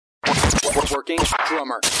Working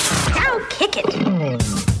Drummer. Now kick it.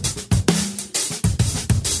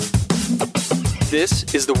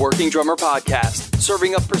 This is the Working Drummer Podcast,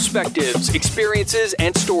 serving up perspectives, experiences,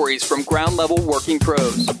 and stories from ground-level working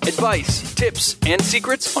pros. Advice, tips, and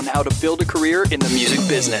secrets on how to build a career in the music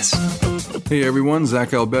business. Hey everyone, Zach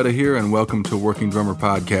Albetta here, and welcome to Working Drummer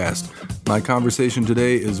Podcast. My conversation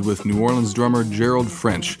today is with New Orleans drummer Gerald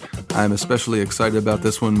French. I'm especially excited about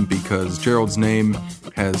this one because Gerald's name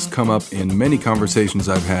has come up in many conversations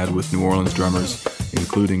I've had with New Orleans drummers,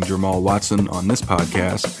 including Jamal Watson on this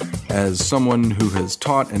podcast, as someone who has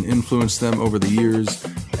taught and influenced them over the years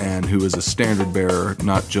and who is a standard bearer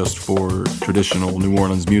not just for traditional New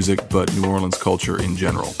Orleans music, but New Orleans culture in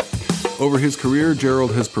general. Over his career,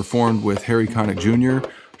 Gerald has performed with Harry Connick Jr.,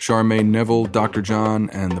 Charmaine Neville, Dr. John,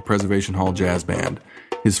 and the Preservation Hall Jazz Band.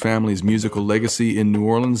 His family's musical legacy in New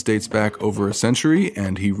Orleans dates back over a century,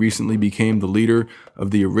 and he recently became the leader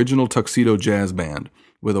of the original Tuxedo Jazz Band.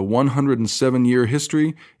 With a 107-year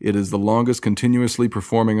history, it is the longest continuously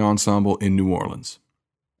performing ensemble in New Orleans.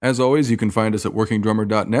 As always, you can find us at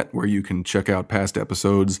workingdrummer.net, where you can check out past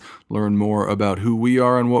episodes, learn more about who we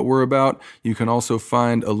are and what we're about. You can also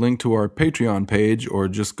find a link to our Patreon page, or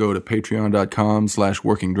just go to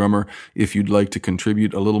patreon.com/workingdrummer if you'd like to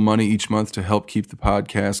contribute a little money each month to help keep the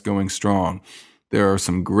podcast going strong. There are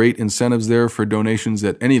some great incentives there for donations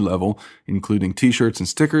at any level, including t-shirts and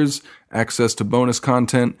stickers, access to bonus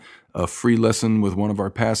content, a free lesson with one of our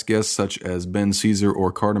past guests such as Ben Caesar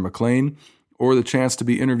or Carter McLean, or the chance to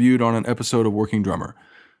be interviewed on an episode of Working Drummer.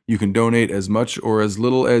 You can donate as much or as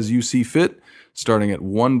little as you see fit, starting at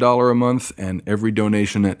 $1 a month, and every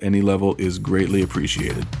donation at any level is greatly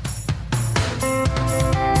appreciated.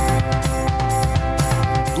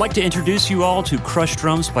 I'd like to introduce you all to Crush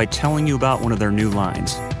Drums by telling you about one of their new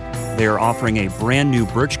lines. They are offering a brand new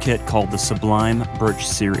birch kit called the Sublime Birch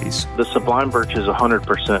Series. The Sublime Birch is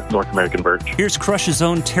 100% North American birch. Here's Crush's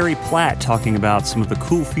own Terry Platt talking about some of the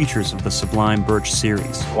cool features of the Sublime Birch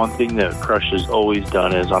Series. One thing that Crush has always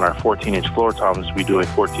done is on our 14-inch floor toms, we do a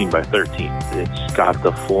 14 by 13. It's got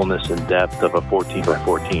the fullness and depth of a 14 by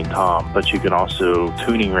 14 tom, but you can also,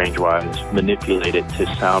 tuning range-wise, manipulate it to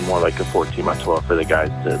sound more like a 14 by 12 for the guys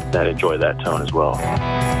that enjoy that tone as well.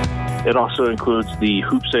 It also includes the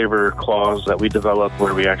hoop saver claws that we developed,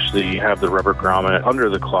 where we actually have the rubber grommet under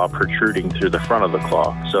the claw protruding through the front of the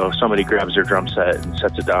claw. So if somebody grabs their drum set and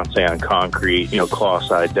sets it down, say on concrete, claw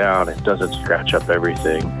side down, it doesn't scratch up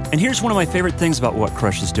everything. And here's one of my favorite things about what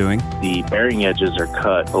Crush is doing. The bearing edges are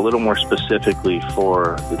cut a little more specifically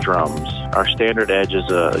for the drums. Our standard edge is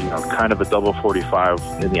kind of a double 45,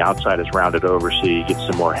 and the outside is rounded over so you get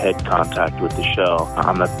some more head contact with the shell.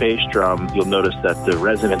 On the bass drum, you'll notice that the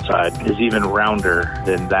resonant side is even rounder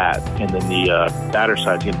than that, and then the batter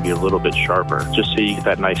side is going to be a little bit sharper, just so you get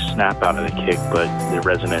that nice snap out of the kick, but the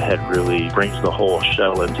resonant head really brings the whole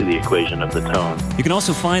shell into the equation of the tone. You can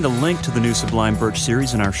also find a link to the new Sublime Birch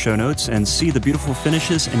Series in our show notes and see the beautiful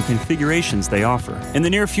finishes and configurations they offer. In the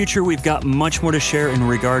near future, we've got much more to share in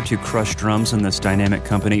regard to Crush Drums and this dynamic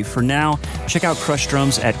company. For now, check out Crush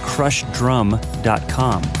Drums at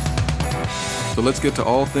crushdrum.com. So let's get to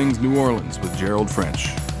all things New Orleans with Gerald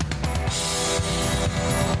French.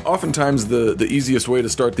 Oftentimes, the easiest way to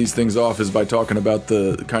start these things off is by talking about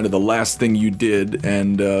the kind of the last thing you did,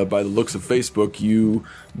 and by the looks of Facebook, you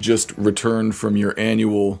just returned from your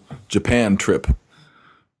annual Japan trip.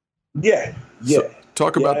 Yeah. So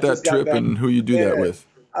talk about that trip and who you do that with.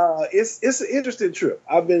 It's an interesting trip.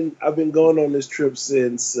 I've been going on this trip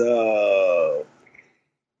since off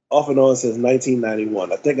and on since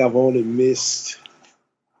 1991. I think I've only missed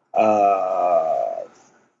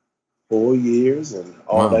 4 years and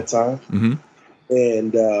all that time. Mm-hmm.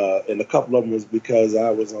 And a couple of them was because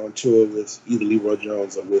I was on tour with either Leroy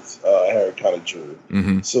Jones or with Harry Connick Jr.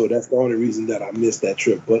 Mm-hmm. So that's the only reason that I missed that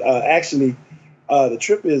trip. But actually, the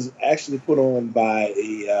trip is actually put on by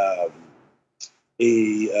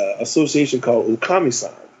a association called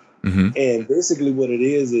Okami-san. Mm-hmm. And basically what it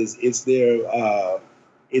is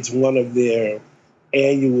it's one of their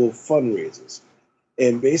annual fundraisers.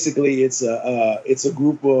 And basically it's a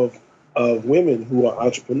group of women who are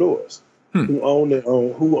entrepreneurs who own their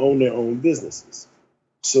own businesses.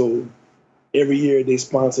 So every year they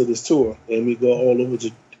sponsor this tour, and we go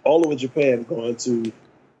all over Japan, going to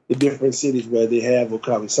the different cities where they have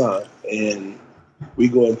Okami-san, and we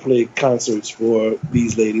go and play concerts for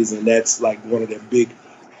these ladies, and that's like one of their big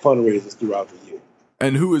fundraisers throughout the year.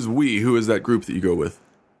 And who is we? Who is that group that you go with?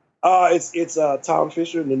 It's Tom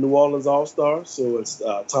Fisher and the New Orleans All-Stars. So it's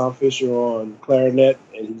Tom Fisher on clarinet,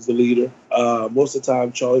 and he's the leader. Most of the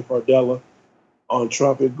time, Charlie Fardella on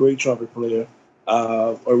trumpet, great trumpet player.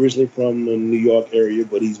 originally from the New York area,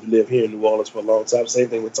 but he's lived here in New Orleans for a long time. Same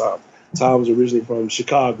thing with Tom. Tom was originally from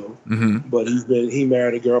Chicago, but he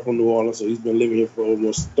married a girl from New Orleans, so he's been living here for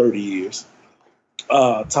almost 30 years.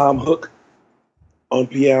 Tom Hook on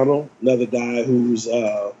piano, another guy who's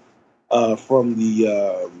from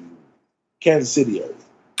the Kansas City area.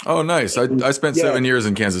 Oh, nice. I spent 7 years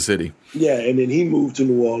in Kansas City. Yeah, and then he moved to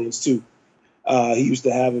New Orleans, too. He used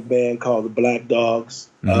to have a band called the Black Dogs.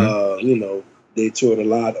 They toured a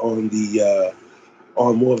lot on the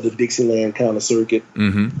on more of the Dixieland kind of circuit,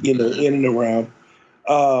 in and around.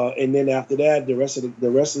 And then after that, the rest of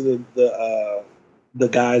the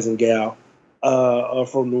guys and gal are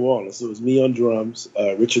from New Orleans. So it was me on drums,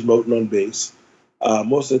 Richard Moten on bass.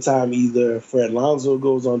 Most of the time, either Fred Lonzo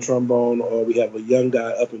goes on trombone, or we have a young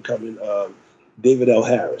guy up and coming, David L.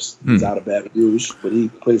 Harris. He's out of Baton Rouge, but he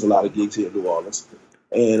plays a lot of gigs here in New Orleans.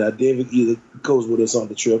 And David either goes with us on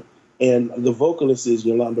the trip, and the vocalist is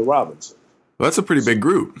Yolanda Robinson. Well, that's a pretty big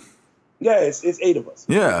group. Yeah, it's 8 of us.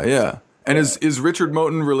 Yeah. And is Richard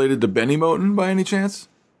Moten related to Benny Moten by any chance?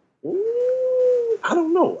 I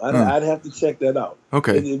don't know. I'd have to check that out.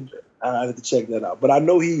 Okay. I'd have to check that out. But I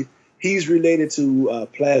know he's related to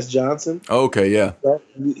Plas Johnson. Okay, yeah.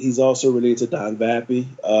 He's also related to Don Vappy,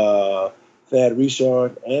 Thad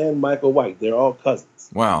Richard, and Michael White. They're all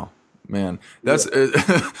cousins. Wow. Man, that's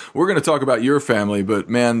we're going to talk about your family, but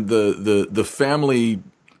man, the family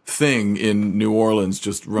thing in New Orleans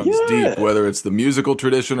just runs deep, whether it's the musical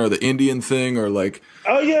tradition or the Indian thing or like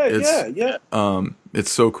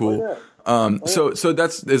it's so cool. So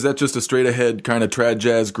is that just a straight ahead kind of trad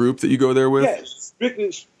jazz group that you go there with? Yeah,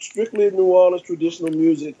 strictly New Orleans traditional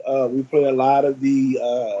music. We play a lot of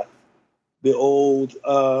the old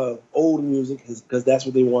music because that's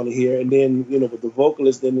what they want to hear, and then with the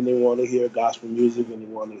vocalists, then they want to hear gospel music, and they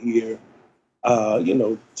want to hear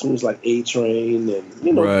tunes like A Train and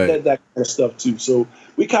that kind of stuff too. So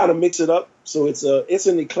we kind of mix it up. So it's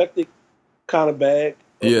an eclectic kind of bag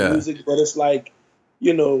of music, but it's like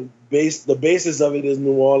the basis of it is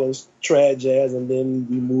New Orleans trad jazz, and then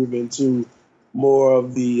we move into more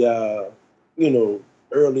of the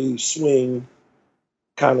early swing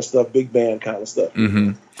kind of stuff, big band kind of stuff,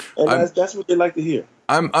 and that's what they like to hear.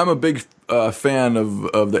 I'm a big fan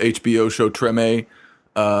of the HBO show Treme.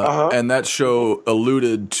 And that show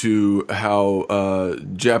alluded to how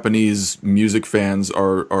Japanese music fans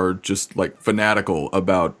are just like fanatical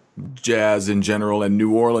about jazz in general and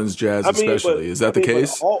New Orleans jazz especially. Is that the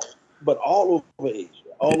case? But all over Asia.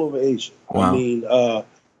 Wow. I mean,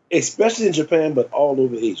 especially in Japan, but all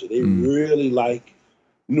over Asia. They really like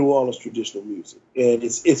New Orleans traditional music. And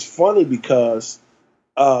it's funny because,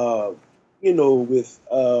 with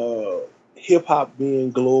hip hop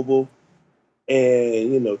being global,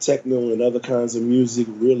 and techno and other kinds of music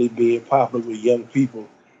really being popular with young people,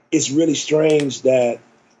 it's really strange that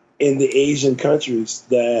in the Asian countries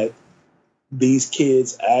that these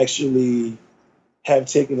kids actually have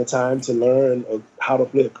taken the time to learn how to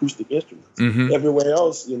play acoustic instruments. Everywhere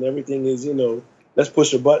else, everything is let's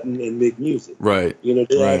push a button and make music. Right.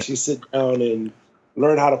 They actually sit down and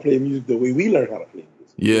learn how to play music the way we learn how to play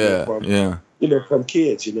music. From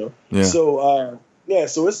kids. Yeah. So.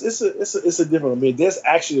 So it's a different. I mean, there's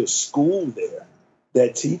actually a school there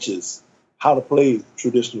that teaches how to play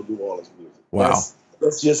traditional New Orleans music. Wow,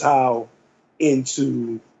 that's just how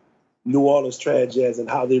into New Orleans trad jazz and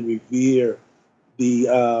how they revere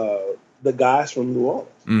the guys from New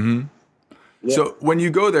Orleans. Yeah. So when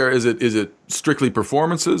you go there, is it strictly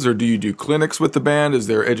performances, or do you do clinics with the band? Is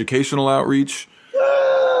there educational outreach?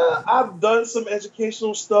 I've done some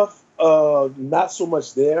educational stuff. Not so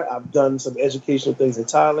much there. I've done some educational things in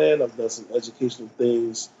Thailand. I've done some educational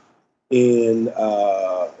things in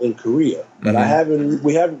Korea, but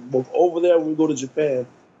we haven't over there. When we go to Japan,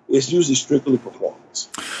 it's usually strictly performance.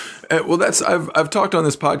 Well, I've talked on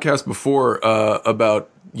this podcast before about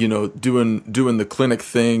doing the clinic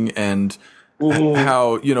thing and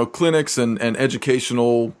how clinics and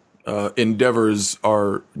educational endeavors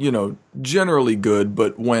are generally good,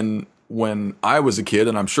 but when I was a kid,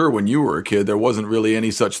 and I'm sure when you were a kid, there wasn't really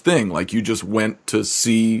any such thing. Like, you just went to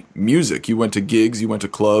see music. You went to gigs, you went to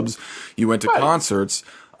clubs, you went to concerts.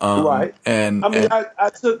 Right. And I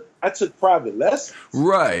took private lessons.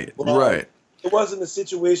 Right. Right. It wasn't a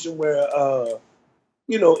situation where,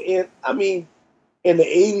 in the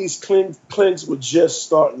 80s, clinics were just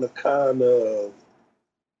starting to kind of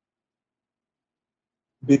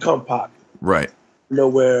become popular. Right.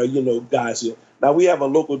 Where, guys, now we have a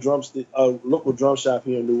local drum shop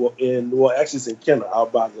here in New Orleans. Actually, it's in Kenner,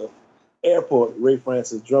 out by the airport, Ray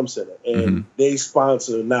Francis Drum Center, and they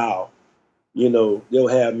sponsor now they'll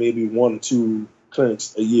have maybe 1 or 2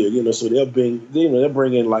 clinics a year, so they'll bring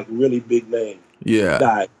in like really big name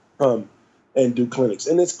guys come and do clinics,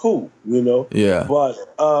 and it's cool, Yeah. But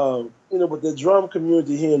but the drum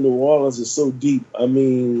community here in New Orleans is so deep. I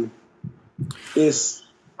mean, it's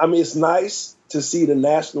nice to see the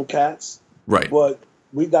national cats, Right. but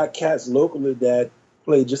we got cats locally that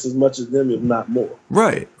play just as much as them, if not more.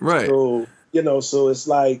 Right. So so it's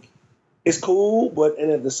like it's cool, but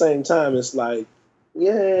and at the same time, it's like,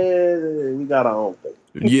 yeah, we got our own thing.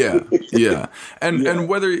 Yeah. And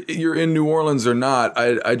whether you're in New Orleans or not,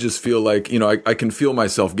 I just feel like, I can feel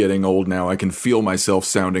myself getting old now. I can feel myself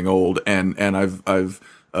sounding old. And I've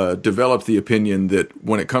developed the opinion that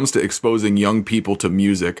when it comes to exposing young people to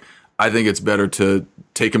music, I think it's better to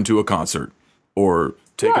take them to a concert or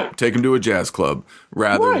take them to a jazz club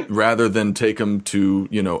rather than take them to,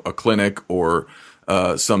 a clinic or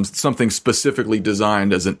something specifically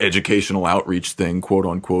designed as an educational outreach thing, quote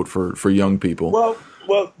unquote, for young people.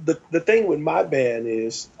 Well, the thing with my band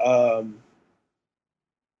is I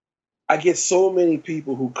get so many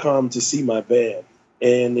people who come to see my band,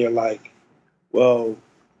 and they're like, "Well,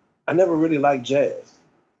 I never really liked jazz,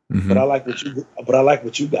 but I like what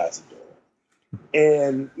you guys are doing."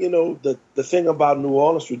 And the thing about New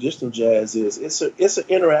Orleans traditional jazz is it's an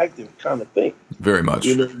interactive kind of thing. Very much.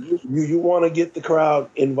 You want to get the crowd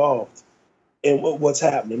involved in what's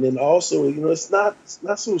happening, and also it's not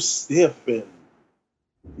so stiff and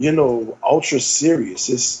ultra serious.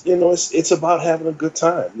 It's about having a good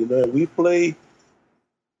time. We play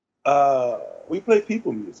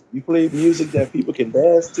people music. We play music that people can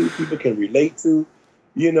dance to, people can relate to,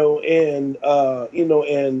 and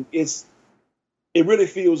it really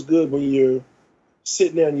feels good when you're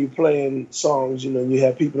sitting there and you're playing songs, and you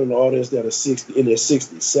have people in the audience that are in their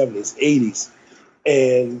 60s, 70s, 80s,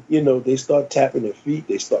 and they start tapping their feet,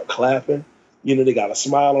 they start clapping, they got a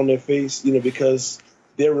smile on their face, because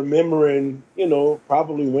they're remembering,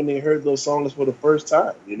 probably when they heard those songs for the first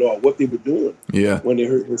time, or what they were doing when they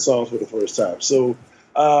heard the songs for the first time. So,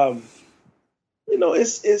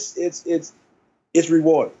 it's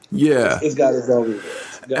rewarding. Yeah. It's got its own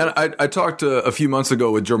rewards. And I talked a few months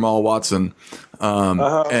ago with Jamal Watson,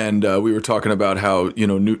 and we were talking about how,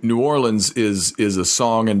 New Orleans is a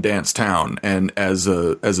song and dance town. And as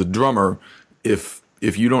a drummer, if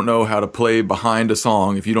you don't know how to play behind a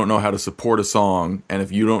song, if you don't know how to support a song, and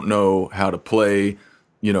if you don't know how to play,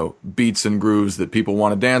 beats and grooves that people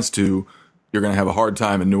want to dance to, you're going to have a hard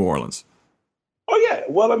time in New Orleans. Oh yeah.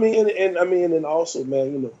 Well, and also,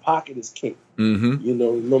 man, pocket is king.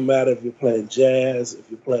 Mm-hmm. No matter if you're playing jazz, if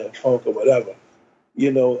you're playing funk or whatever,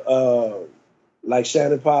 like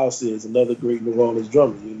Shannon Powell says, another great New Orleans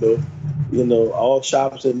drummer, all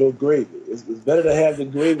chops and no gravy. It's better to have the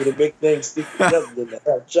gravy to make things stick together than to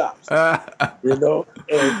have chops. And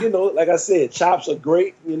like I said, chops are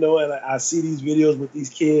great. And I see these videos with these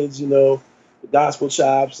kids. The gospel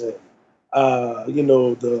chops and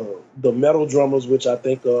the metal drummers, which I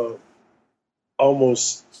think are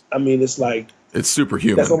almost. It's like it's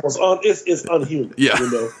superhuman. That's almost it's unhuman. Yeah.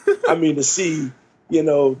 To see.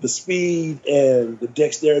 The speed and the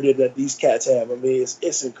dexterity that these cats have.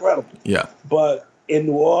 It's incredible. Yeah. But in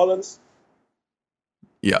New Orleans,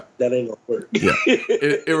 that ain't gonna work. Yeah.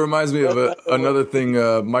 It reminds me of another thing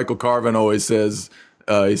Michael Carvin always says.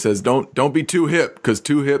 He says, "Don't be too hip, because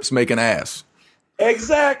too hips make an ass."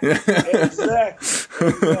 Exactly.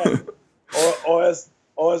 Or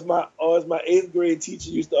as my 8th grade teacher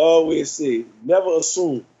used to always say, never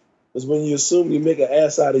assume. Because when you assume, you make an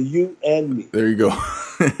ass out of you and me. There you go.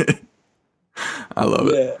 I love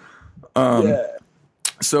it. Yeah.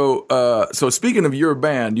 So speaking of your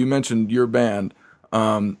band, you mentioned your band.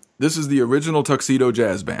 This is the original Tuxedo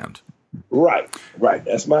Jazz Band. Right.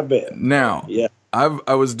 That's my band. Now,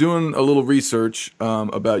 I was doing a little research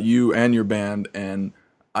about you and your band, and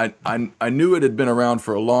I knew it had been around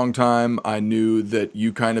for a long time. I knew that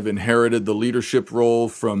you kind of inherited the leadership role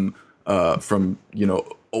from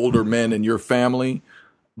older men in your family,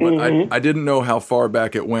 but I didn't know how far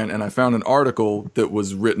back it went. And I found an article that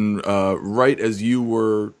was written right as you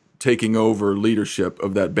were taking over leadership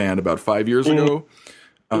of that band about 5 years ago.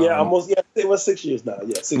 Almost. Yeah, it was 6 years now.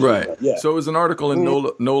 Yeah, 6 right. years now. Yeah. So it was an article in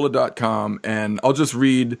NOLA.com, and I'll just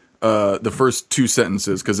read the first 2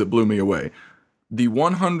 sentences because it blew me away. The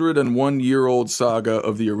 101-year-old saga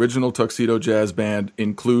of the original Tuxedo Jazz Band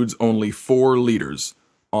includes only 4 leaders.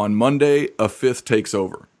 On Monday, a 5th takes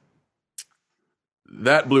over.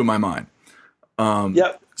 That blew my mind.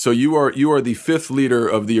 Yep. So you are the 5th leader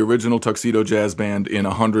of the original Tuxedo Jazz Band in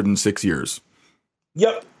 106 years.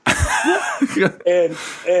 Yep.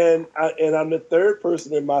 and I'm the third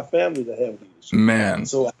person in my family to have leadership. Man.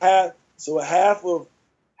 So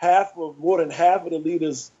more than half of the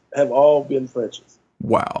leaders have all been Frenches.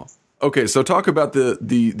 Wow. Okay, so talk about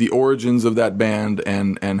the origins of that band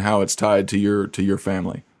and how it's tied to your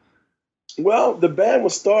family. Well, the band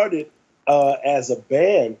was started as a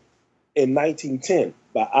band in 1910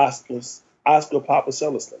 by Oscar Papa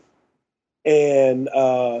Celestin. And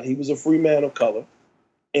he was a free man of color,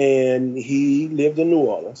 and he lived in New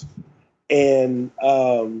Orleans. And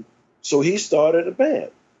so he started a band.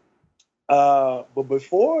 But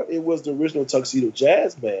before it was the original Tuxedo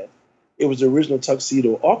Jazz Band, it was the original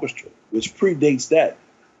Tuxedo Orchestra, which predates that,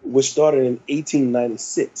 which started in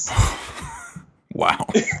 1896. Wow.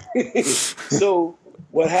 So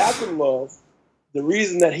what happened was, the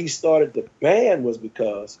reason that he started the band was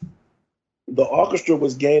because the orchestra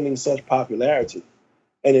was gaining such popularity.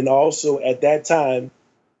 And then also at that time,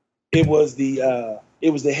 it was the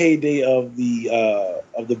heyday of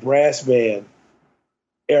the brass band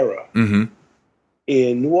era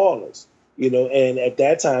in New Orleans. And at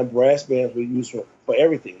that time, brass bands were used for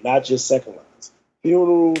everything, not just second lines.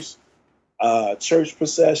 Funerals, church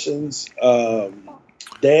processions,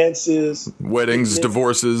 dances, weddings,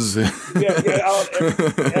 divorces.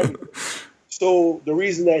 Everything. So the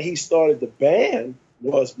reason that he started the band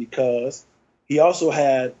was because he also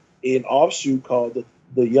had an offshoot called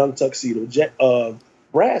the Young Tuxedo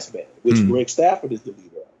Brass Band, which Greg Stafford is the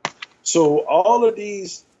leader of. So all of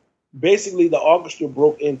these, basically the orchestra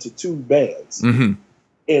broke into two bands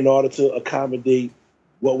in order to accommodate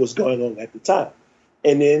what was going on at the time.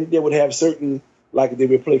 And then they would have certain, like they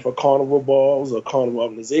would play for carnival balls or carnival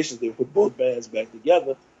organizations, they would put both bands back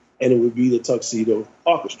together, and it would be the Tuxedo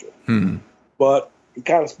Orchestra. But he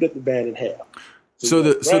kind of split the band in half. So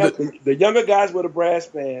the younger guys were the brass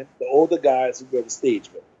band, the older guys were the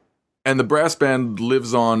stage band. And the brass band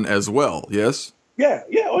lives on as well, yes? Yeah.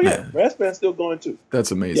 Brass band's still going too.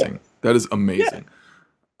 That's amazing. Yeah. That is amazing.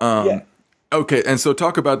 Okay, and so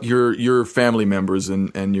talk about your family members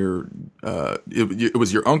and your it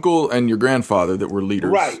was your uncle and your grandfather that were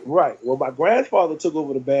leaders. Right. Well, my grandfather took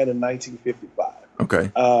over the band in 1955.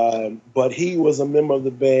 Okay. But he was a member of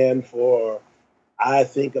the band for, I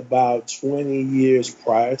think, about 20 years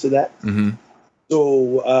prior to that.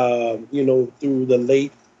 So, through the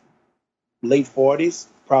late 40s,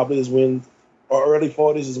 probably is when, or early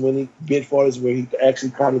 40s is when mid 40s, where he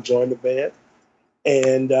actually kind of joined the band.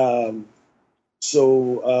 And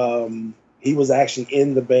he was actually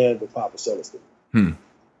in the band with Papa Celestin.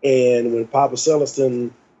 And when Papa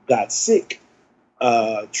Celestin got sick,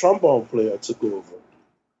 trombone player took over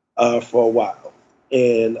for a while,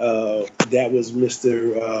 and that was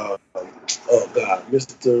Mr.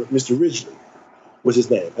 Ridgely was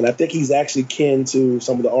his name, and I think he's actually kin to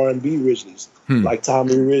some of the R&B Ridgeleys, like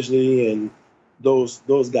Tommy Ridgely and those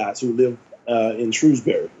guys who live in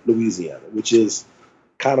Shrewsbury, Louisiana, which is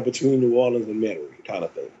kind of between New Orleans and Metairie, kind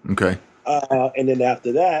of thing. Okay. And then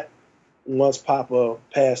after that, once Papa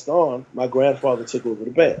passed on, my grandfather took over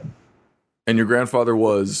the band. And your grandfather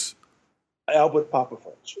was? Albert Papa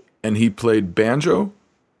French. And he played banjo?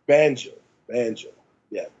 Banjo.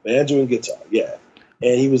 Yeah, banjo and guitar, yeah.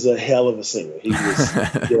 And he was a hell of a singer. He was,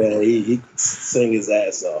 he could sing his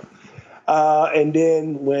ass off. And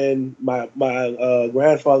then when my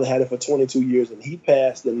grandfather had it for 22 years, and he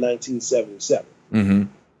passed in 1977. And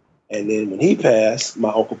then when he passed, my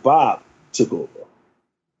Uncle Bob took over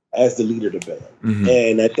as the leader of the band.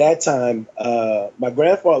 And at that time, my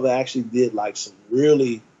grandfather actually did like some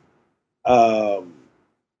really,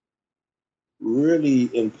 really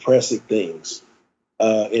impressive things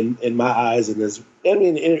in my eyes, and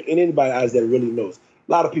in anybody's eyes that really knows.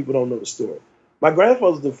 A lot of people don't know the story. My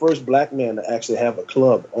grandfather was the first black man to actually have a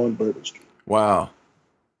club on Bourbon Street. Wow.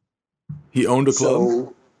 He owned a club?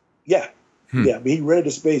 So, yeah. Yeah, but he rented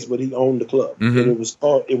the space, but he owned the club. And it was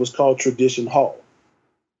called Tradition Hall,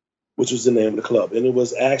 which was the name of the club. And it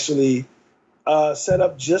was actually set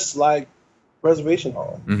up just like Preservation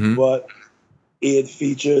Hall, but it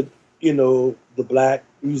featured, the black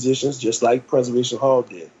musicians just like Preservation Hall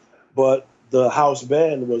did. But the house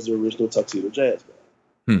band was the original Tuxedo Jazz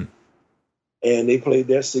Band. And they played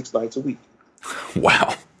there 6 nights a week.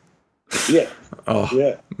 Wow. Yeah. Oh,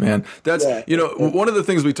 yeah. Man. That's, one of the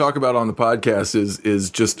things we talk about on the podcast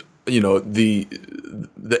is just,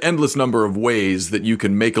 the endless number of ways that you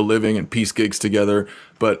can make a living and piece gigs together.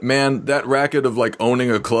 But man, that racket of like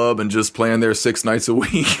owning a club and just playing there 6 nights a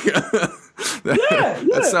week.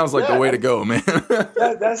 That sounds like the way to go, man.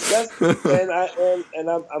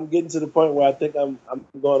 I'm getting to the point where I think I'm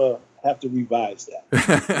gonna have to revise that.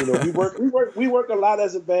 You know, we work a lot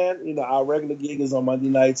as a band. You know, our regular gig is on Monday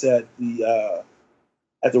nights at the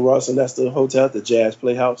Royal Sonesta Hotel at the Jazz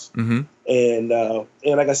Playhouse. Mm-hmm.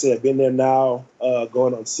 And like I said, I've been there now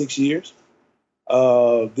going on 6 years.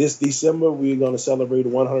 This December, we're going to celebrate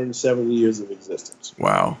 170 years of existence.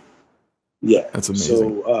 Wow. Yeah. That's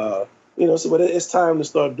amazing. So, but it's time to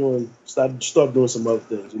start doing some other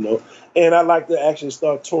things, you know. And I'd like to actually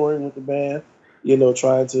start touring with the band, you know,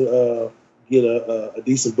 trying to get a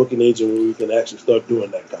decent booking agent where we can actually start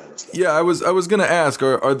doing that kind of stuff. Yeah, I was going to ask,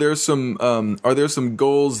 are there some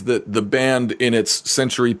goals that the band in its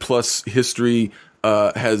century plus history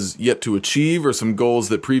has yet to achieve, or some goals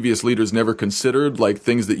that previous leaders never considered, like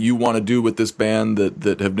things that you want to do with this band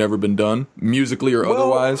that have never been done, musically or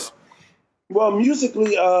otherwise? Well,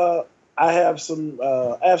 musically, I have some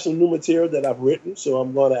new material that I've written, so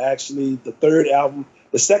I'm going to actually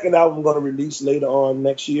the second album I'm going to release later on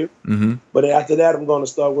next year. Mm-hmm. But after that, I'm going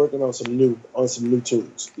to start working on some new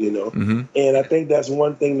tunes, you know. Mm-hmm. And I think that's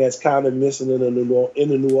one thing that's kind of missing in the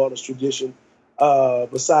New Orleans tradition.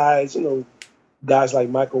 Besides, you know, guys like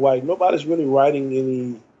Michael White, nobody's really writing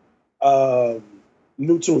any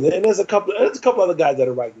new tunes. And there's a couple other guys that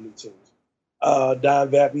are writing new tunes.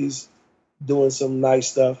 Don Vappy's doing some nice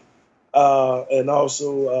stuff. And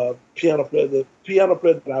also piano player that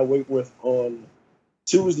I work with on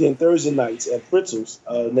Tuesday and Thursday nights at Fritzl's,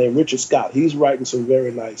 named Richard Scott. He's writing some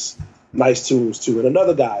very nice tunes too. And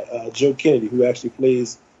another guy, Joe Kennedy, who actually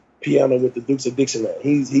plays piano with the Dukes of Dixieland.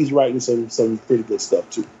 He's writing some pretty good stuff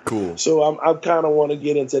too. Cool. So I'm kind of want to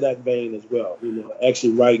get into that vein as well. You know,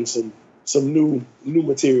 actually writing some new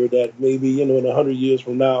material that maybe, you know, in 100 years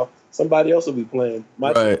from now somebody else will be playing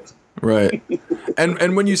my tunes. Right.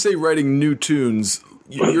 And when you say writing new tunes,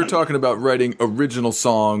 you're talking about writing original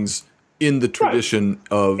songs in the tradition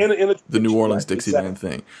of the New Orleans Dixieland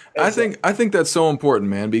thing. Exactly. I think that's so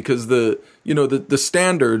important, man, because the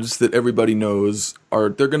standards that everybody knows they're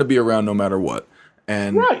going to be around no matter what.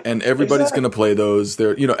 And everybody's going to play those.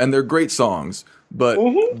 They're great songs, but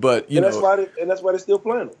that's why they're still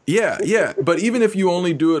playing them. Yeah. But even if you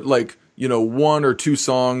only do it like, you know, 1 or 2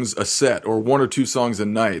 songs a set or 1 or 2 songs a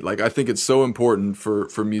night, like I think it's so important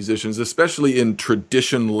for musicians, especially in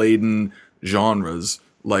tradition-laden genres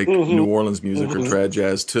like New Orleans music or trad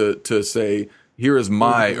jazz, to say, here is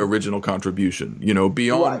my original contribution, you know,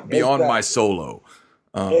 beyond my solo.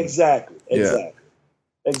 Exactly.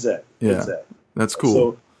 That's cool.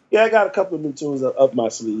 So I got a couple of new tunes up my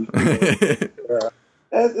sleeve. You know.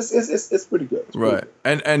 It's pretty good. It's right.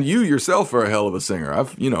 Pretty good. And you yourself are a hell of a singer.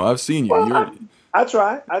 I've seen you. Well, I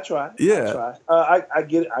try. Yeah. I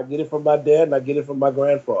get it from my dad and I get it from my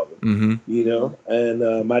grandfather. Mm-hmm. You know,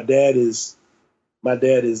 and my dad is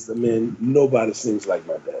the man. Nobody sings like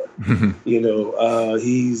my dad. Mm-hmm. You know,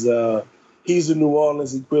 he's the New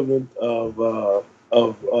Orleans equivalent of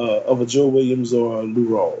a Joe Williams or a Lou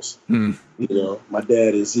Rawls. Mm. You know, my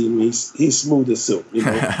dad is he's smooth as silk. You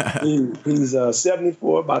know, he's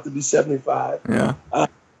 74, about to be 75. Yeah,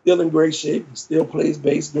 still in great shape. Still plays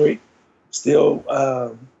bass great. Still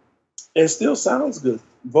and still sounds good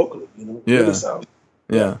vocally. You know, really sounds.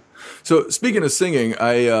 Yeah. So speaking of singing,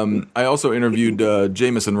 I also interviewed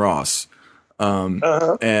Jamison Ross. And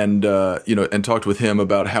talked with him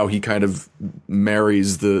about how he kind of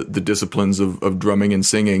marries the disciplines of drumming and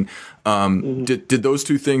singing. Did those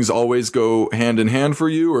two things always go hand in hand for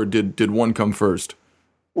you, or did one come first?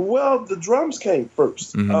 Well, the drums came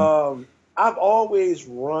first. Mm-hmm. I've always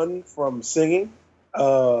run from singing.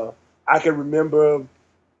 I can remember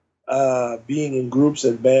being in groups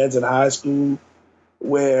and bands in high school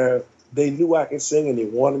where they knew I could sing and they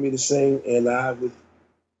wanted me to sing, and I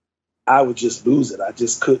would just lose it. I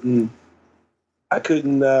just couldn't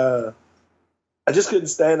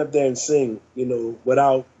stand up there and sing, you know,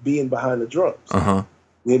 without being behind the drums. Uh-huh.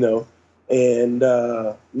 You know, and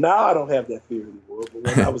now I don't have that fear anymore. But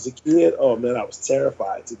when I was a kid, oh man, I was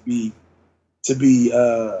terrified to be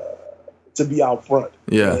out front.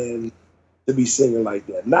 Yeah. And to be singing like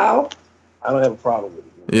that. Now I don't have a problem with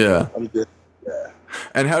it. Yeah. I'm good. Yeah.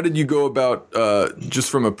 And how did you go about, just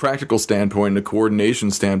from a practical standpoint, a coordination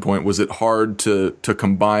standpoint, was it hard to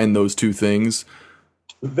combine those two things?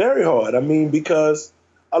 Very hard. I mean, because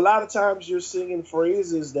a lot of times you're singing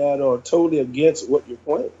phrases that are totally against what you're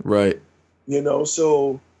playing. Right. You know,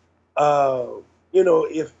 so,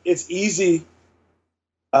 if it's easy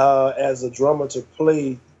as a drummer to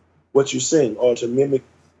play what you sing or to mimic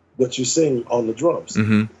what you sing on the drums,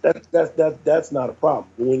 that's not a problem.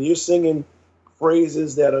 But when you're singing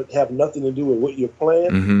phrases that have nothing to do with what you're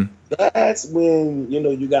playing, that's when, you know,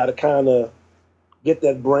 you got to kind of get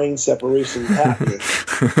that brain separation happening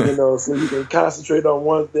so you can concentrate on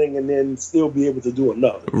one thing and then still be able to do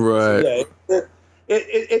another. Right. So, yeah,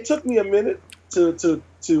 it took me a minute to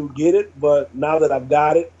get it, but now that I've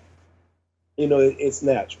got it, it's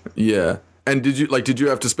natural. Yeah. And did you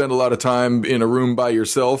have to spend a lot of time in a room by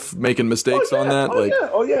yourself making mistakes on that?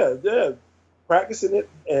 Oh yeah. Practicing it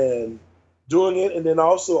and doing it, and then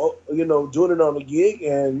also, doing it on the gig,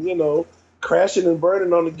 and crashing and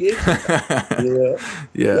burning on the gig.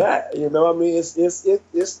 Yeah.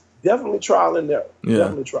 It's definitely trial and error. Yeah.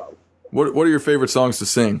 Definitely trial. What are your favorite songs to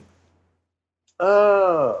sing?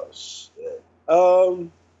 Oh shit. I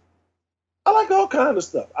like all kind of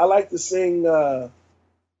stuff. I like to sing.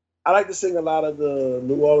 I like to sing a lot of the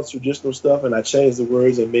New Orleans traditional stuff, and I change the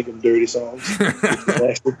words and make them dirty songs.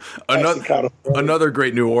 Actually kind of funny. Another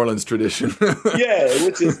great New Orleans tradition. Yeah,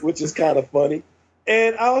 which is kind of funny.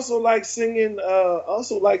 And I also like singing.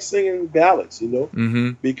 Ballads,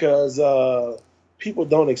 Mm-hmm. because people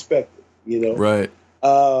don't expect it. Right.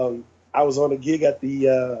 I was on a gig at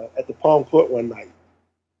the Palm Court one night,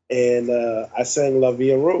 and I sang La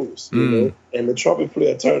Vie en Rose, and the trumpet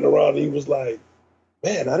player turned around and he was like,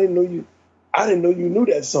 "Man, I didn't know you knew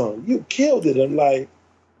that song. You killed it." I'm like,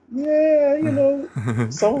 "Yeah,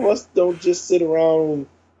 some of us don't just sit around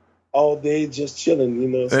all day just chilling,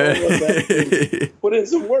 Some of us have to put in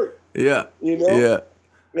some work." Yeah. Yeah.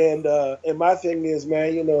 And my thing is,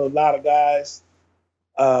 man, a lot of guys,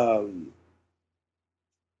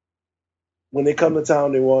 when they come to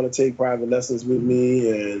town, they want to take private lessons with me,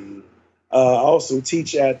 and I also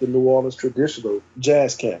teach at the New Orleans Traditional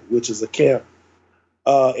Jazz Camp, which is a camp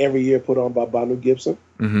every year put on by Banu Gibson,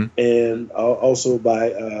 and also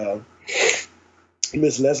by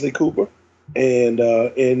Miss Leslie Cooper,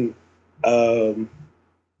 and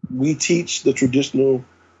we teach the traditional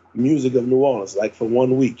music of New Orleans, like for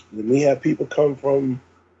 1 week. And we have people come from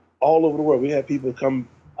all over the world. We have people come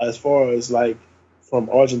as far as like from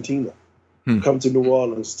Argentina, come to New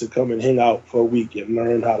Orleans to come and hang out for a week and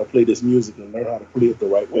learn how to play this music and learn how to play it the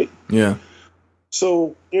right way. Yeah.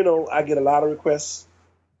 So, I get a lot of requests,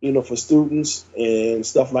 for students and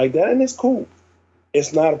stuff like that. And it's cool.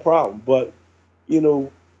 It's not a problem. But,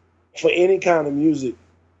 for any kind of music,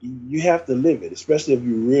 you have to live it, especially if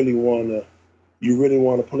you really want to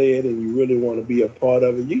play it and you really want to be a part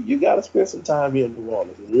of it. You got to spend some time here in New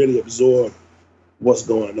Orleans and really absorb what's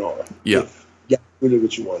going on. Yeah. Yeah, really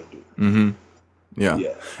what you want to do. Mm-hmm. Yeah.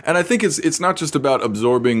 And I think it's not just about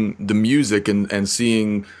absorbing the music and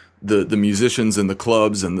seeing the musicians and the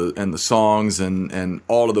clubs and the songs and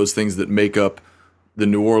all of those things that make up the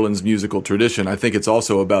New Orleans musical tradition. I think it's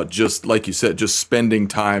also about, just like you said, just spending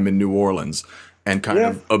time in New Orleans and kind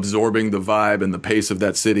of absorbing the vibe and the pace of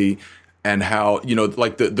that city, and how,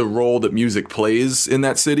 like the role that music plays in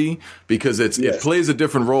that city, because it plays a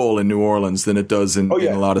different role in New Orleans than it does in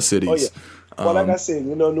a lot of cities. Oh, yeah. Well, like I said,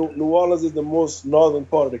 New Orleans is the most northern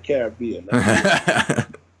part of the Caribbean.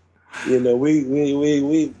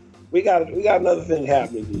 We got another thing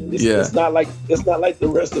happening here. It's not like the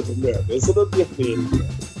rest of America. It's a little different in America.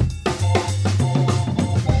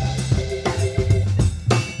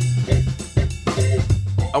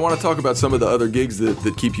 I want to talk about some of the other gigs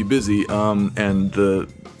that keep you busy, and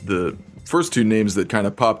the first two names that kind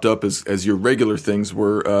of popped up as your regular things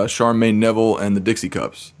were Charmaine Neville and the Dixie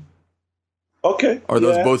Cups. Okay. Are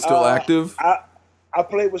those both still active? I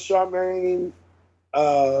played with Charmaine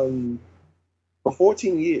for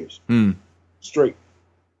 14 years straight.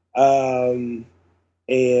 And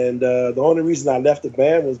the only reason I left the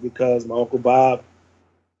band was because my Uncle Bob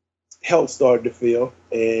health started to fail,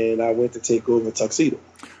 and I went to take over Tuxedo.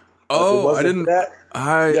 Oh, I didn't.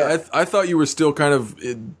 I thought you were still kind of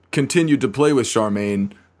continued to play with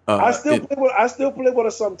Charmaine. I still play with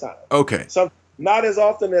her sometimes. Okay. Not as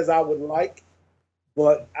often as I would like,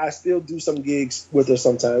 but I still do some gigs with her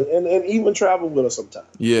sometimes, and even travel with her sometimes.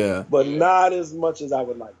 Yeah. But not as much as I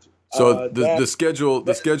would like to. So the schedule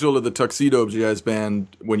of the Tuxedo Jazz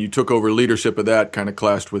Band, when you took over leadership of that, kind of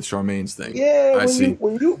clashed with Charmaine's thing. Yeah,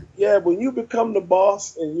 when you become the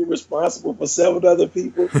boss and you're responsible for 7 other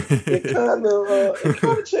people, it kind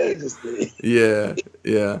of changes things. Yeah.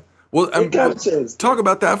 Well, talk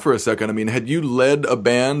about that for a second. I mean, had you led a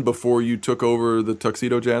band before you took over the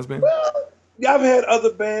Tuxedo Jazz Band? Well, I've had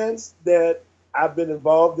other bands that I've been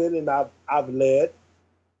involved in and I've led,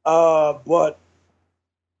 but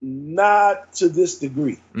not to this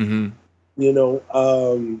degree. Mm-hmm.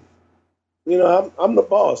 I'm the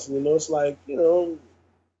boss. It's like, you're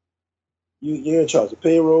in charge of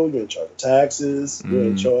payroll, you're in charge of taxes, you're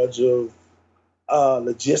in charge of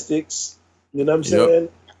logistics. You know what I'm saying?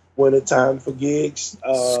 When it's time for gigs,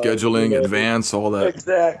 scheduling, advance, all that.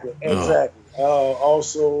 Exactly.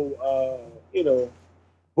 Also,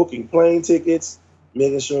 booking plane tickets,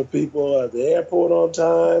 making sure people are at the airport on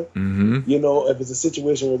time. Mm-hmm. If it's a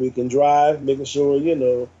situation where we can drive, making sure,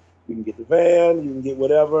 you can get the van, you can get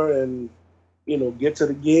whatever, and, get to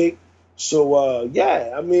the gig. So,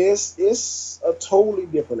 it's a totally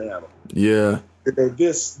different animal. Yeah.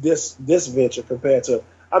 This venture compared to,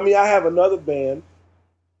 I have another band,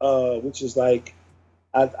 which is like,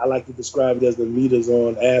 I like to describe it as the Meters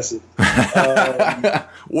on Acid.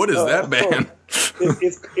 What is that band?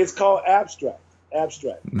 It's called Abstract.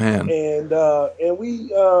 Man. And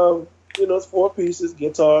we, it's 4 pieces: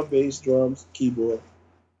 guitar, bass, drums, keyboard,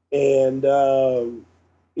 and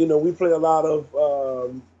we play a lot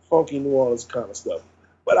of funky New Orleans kind of stuff.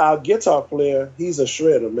 But our guitar player, he's a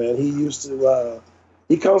shredder, man. He used to,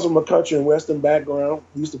 he comes from a country and western background.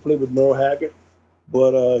 He used to play with Merle Haggard,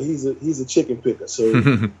 but he's a chicken picker.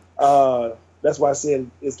 So that's why I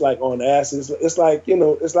said it's like on acid. It's like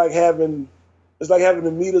it's like having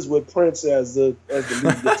the Meters with Prince as the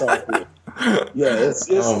lead guitar player. Yeah, it's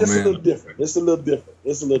a little different. It's a little different.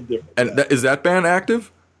 And is that band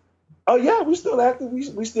active? Oh yeah, we're still active.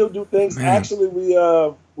 We still do things. Man. Actually,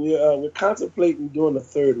 we're contemplating doing a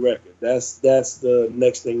 3rd record. That's the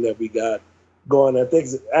next thing that we got going. I think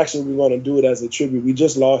actually we're going to do it as a tribute. We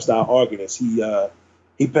just lost our organist. He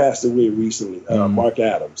passed away recently, Mark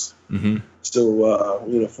Adams. Mm-hmm. So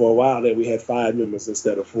for a while there we had 5 members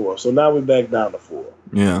instead of 4. So now we're back down to 4.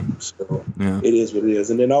 Yeah. So it is what it is.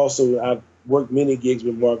 And then also I've worked many gigs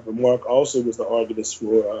with Mark, but Mark also was the organist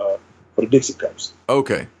for the Dixie Cups.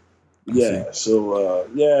 Okay. Yeah. So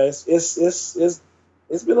it's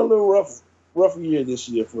been a little rough year this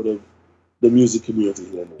year for the music community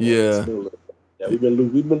here. Yeah. We've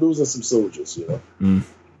been losing some soldiers, Mm.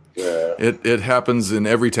 Yeah. It happens in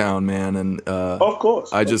every town, man. And of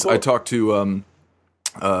course. I talked to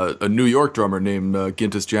a New York drummer named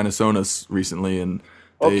Gintis Janisonis recently, and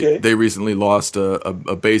they recently lost a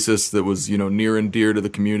bassist that was near and dear to the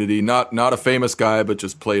community. Not a famous guy, but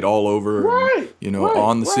just played all over,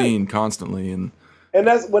 on the scene constantly. And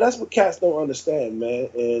that's what cats don't understand, man.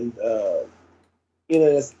 And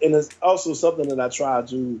it's also something that I try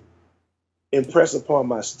to impress upon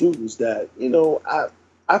my students that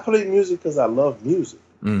I play music because I love music.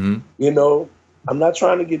 Mm-hmm. I'm not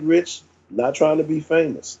trying to get rich, not trying to be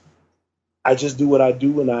famous. I just do what I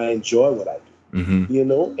do and I enjoy what I do.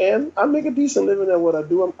 Mm-hmm. And I make a decent living at what I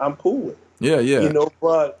do. I'm cool with it. Yeah.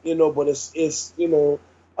 But it's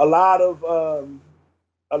a lot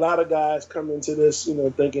of guys come into this,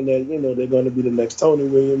 thinking that, they're going to be the next Tony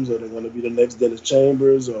Williams or they're going to be the next Dennis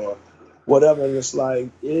Chambers or whatever. And it's like,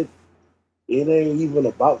 it ain't even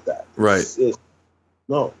about that. Right.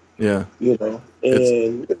 No. Yeah. And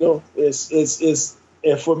it's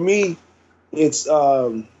and for me, it's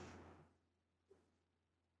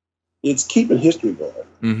keeping history going,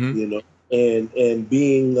 mm-hmm. And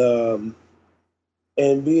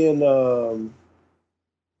being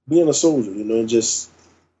a soldier, and just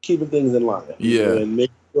keeping things in line, and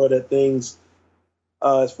making sure that things,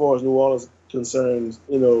 as far as New Orleans concerns,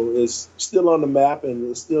 is still on the map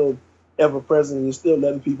and it's still ever present. And you're still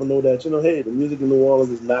letting people know that hey, the music in New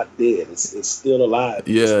Orleans is not dead. It's still alive.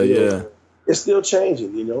 It's still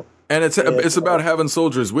changing, And it's about having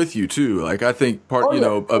soldiers with you too. Like I think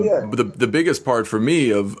the biggest part for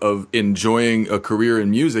me of enjoying a career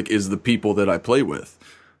in music is the people that I play with.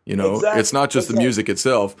 Exactly. It's not just the music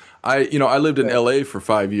itself. I lived in LA for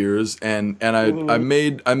 5 years and I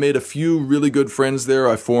made a few really good friends there.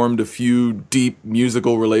 I formed a few deep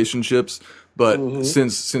musical relationships. But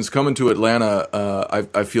since coming to Atlanta,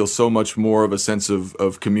 I feel so much more of a sense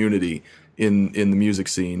of community in the music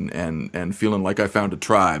scene and feeling like I found a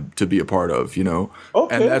tribe to be a part of, Okay,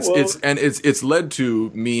 and it's led to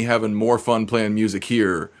me having more fun playing music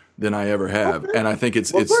here than I ever have. Okay. And I think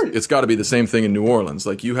it's got to be the same thing in New Orleans.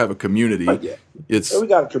 Like you have a community. We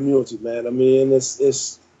got a community, man.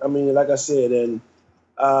 It's like I said, and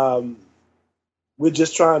we're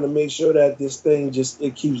just trying to make sure that this thing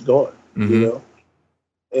it keeps going, and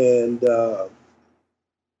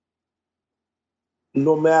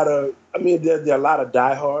no matter, there are a lot of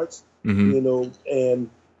diehards, and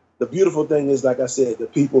the beautiful thing is, like I said, the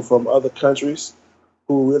people from other countries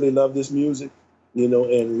who really love this music,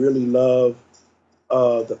 and really love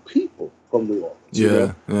the people from New Orleans.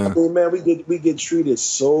 Yeah. Man, we get treated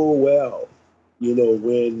so well,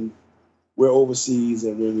 when we're overseas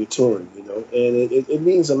and when we're touring, and it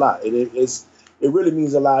means a lot. It really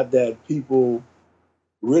means a lot that people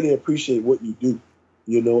really appreciate what you do,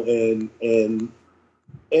 and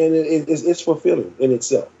it's fulfilling in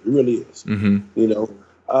itself. It really is,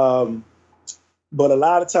 mm-hmm. But a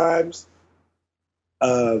lot of times,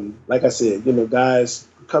 like I said, guys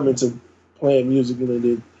come into playing music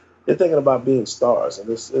and they're thinking about being stars, and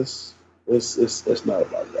it's not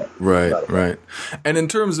about that. Right. And in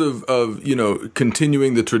terms of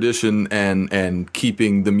continuing the tradition and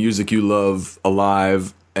keeping the music you love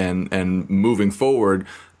alive and moving forward,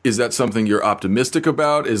 is that something you're optimistic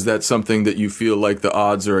about? Is that something that you feel like the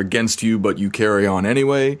odds are against you, but you carry on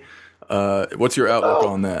anyway? What's your outlook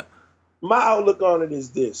on that? My outlook on it is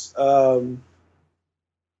this, and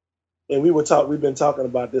we've been talking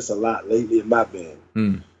about this a lot lately in my band.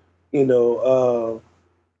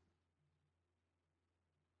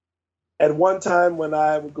 At one time when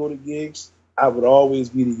I would go to gigs, I would always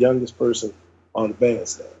be the youngest person on the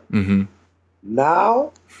bandstand. Mm-hmm.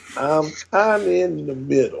 Now, I'm kind of in the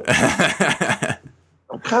middle.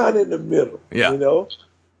 Yeah.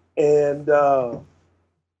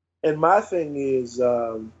 And my thing is,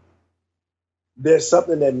 there's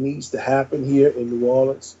something that needs to happen here in New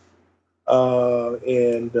Orleans.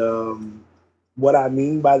 What I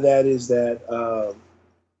mean by that is that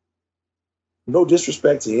no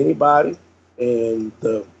disrespect to anybody and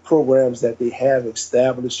the programs that they have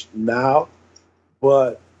established now,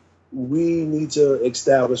 but we need to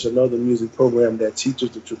establish another music program that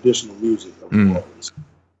teaches the traditional music of New Orleans,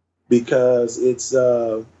 because it's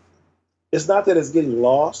not that it's getting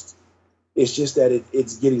lost, it's just that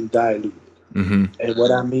it's getting diluted. Mm-hmm. And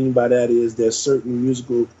what I mean by that is there's certain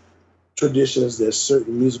musical traditions, there's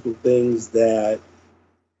certain musical things that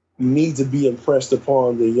need to be impressed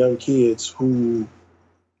upon the young kids who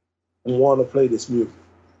want to play this music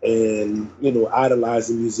and, idolize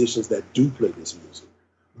the musicians that do play this music.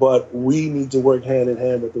 But we need to work hand in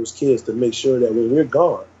hand with those kids to make sure that when we're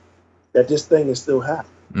gone, that this thing is still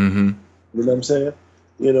happening. Mm-hmm. You know what I'm saying?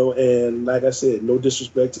 And like I said, no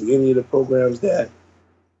disrespect to any of the programs that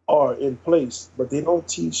are in place, but they don't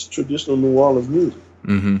teach traditional New Orleans music.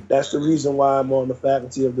 Mm-hmm. That's the reason why I'm on the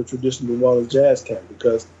faculty of the traditional New Orleans Jazz Camp,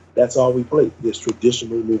 because that's all we play is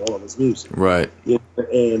traditional New Orleans music. Right.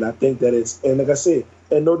 And I think that and like I said,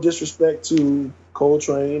 and no disrespect to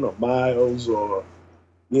Coltrane or Miles or,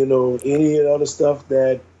 any of the other stuff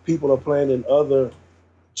that people are playing in other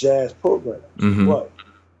jazz programs. Mm-hmm. But,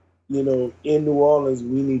 in New Orleans,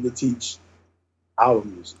 we need to teach our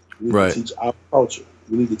music. We need to teach our culture.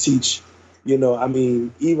 We need to teach,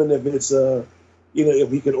 even if it's if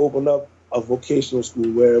we could open up a vocational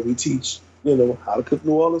school where we teach, how to cook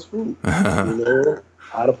New Orleans food, how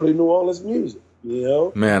to play New Orleans music,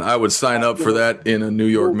 Man, I would sign up for that in a New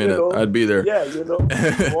York minute. I'd be there. Yeah,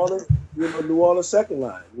 New Orleans second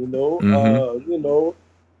line, Mm-hmm.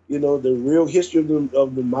 The real history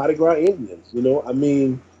of the Mardi Gras Indians,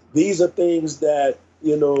 these are things that,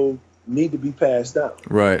 need to be passed down.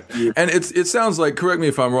 Right. Yeah. And it sounds like, correct me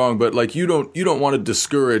if I'm wrong, but like you don't want to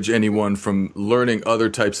discourage anyone from learning other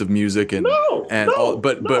types of music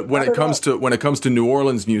but when it comes to New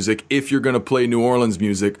Orleans music, if you're going to play New Orleans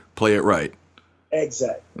music, play it right.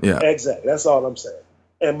 Exactly. Yeah. Exactly. That's all I'm saying.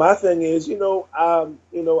 And my thing is, a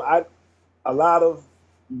lot of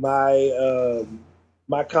my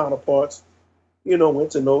counterparts,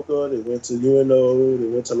 went to NOCA, they went to UNO, they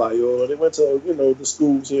went to Loyola, they went to, the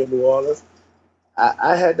schools here in New Orleans.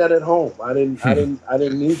 I had that at home. I didn't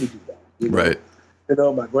need to do that. Right.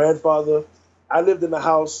 My grandfather, I lived in the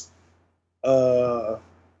house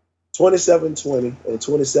 2720 and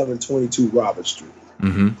 2722 Robert Street.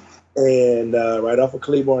 Mm-hmm. And right off of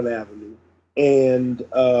Claiborne Avenue. And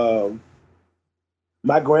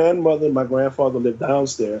my grandmother and my grandfather lived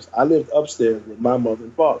downstairs. I lived upstairs with my mother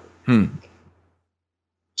and father.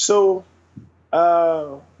 So,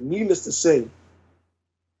 needless to say,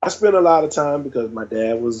 I spent a lot of time because my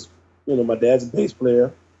dad was, my dad's a bass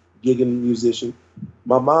player, gigging musician.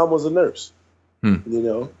 My mom was a nurse,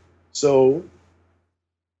 So,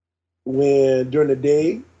 during the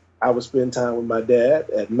day, I would spend time with my dad.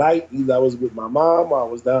 At night, either I was with my mom or I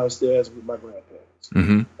was downstairs with my grandparents,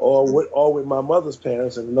 mm-hmm. or with my mother's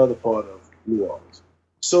parents in another part of New Orleans.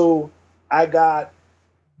 So, I got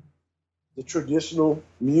the traditional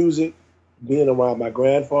music, being around my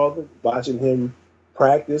grandfather, watching him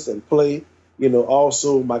practice and play.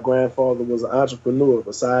 Also my grandfather was an entrepreneur.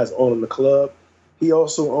 Besides owning the club, he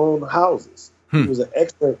also owned houses. He was an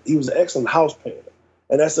excellent house painter.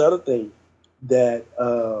 And that's the other thing that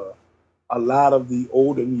a lot of the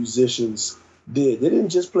older musicians did. They didn't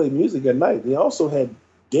just play music at night. They also had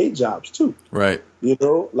day jobs too. Right.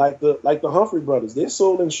 Like the Humphrey brothers, they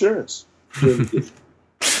sold insurance during the day.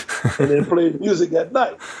 And then played music at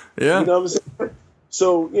night. Yeah. You know what I'm saying?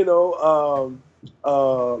 So,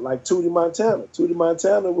 like Tootie Montana. Tootie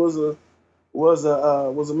Montana was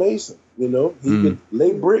a mason, He could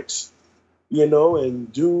lay bricks,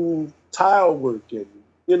 and do tile work and,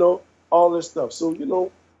 all this stuff.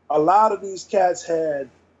 So, a lot of these cats had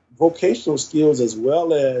vocational skills as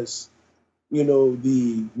well as,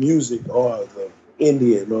 the music or the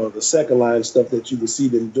Indian or the second line stuff that you would see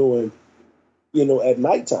them doing, at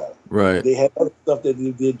nighttime. Right. They had other stuff that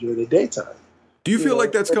they did during the daytime. Do you feel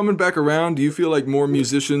like that's coming back around? Do you feel like more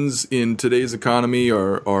musicians in today's economy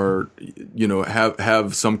are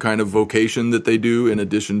have some kind of vocation that they do in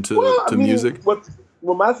addition to music?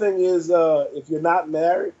 Well, my thing is, if you're not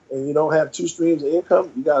married and you don't have two streams of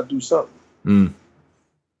income, you got to do something. You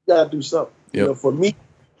got to do something. Yep. For me,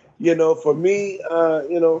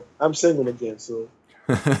 I'm single again, so.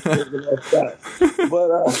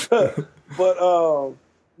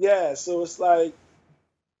 Yeah. So it's like,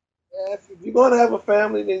 if you're going to have a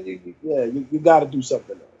family, then you got to do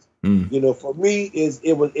something else. For me,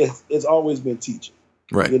 it's always been teaching.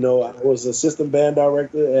 Right. I was assistant band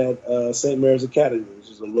director at St. Mary's Academy, which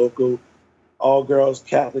is a local all-girls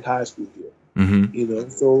Catholic high school here.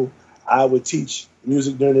 So I would teach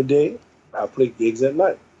music during the day. I play gigs at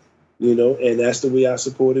night. And that's the way I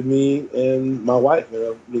supported me and my wife,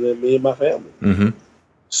 me and my family.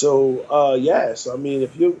 So, so I mean,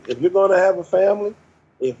 if you're going to have a family,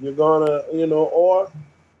 if you're going to, or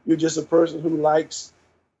you're just a person who likes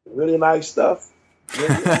really nice stuff,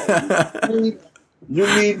 you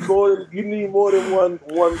need more than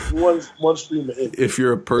one stream of income. If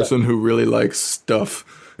you're a person who really likes stuff.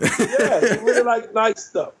 Yeah, you really like nice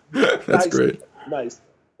stuff. That's great. Stuff. Nice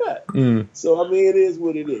stuff. Yeah. So I mean, it is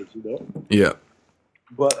what it is, Yeah.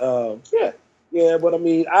 But but I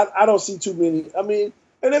mean, I don't see too many. I mean,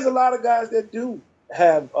 and there's a lot of guys that do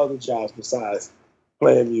have other jobs besides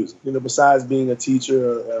playing music. Besides being a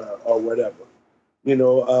teacher or whatever.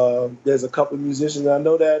 There's a couple of musicians I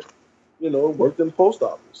know that worked in the post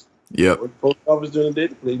office. Yep. Worked post office during the day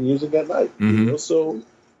to play music at night. So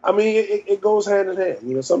I mean, it goes hand in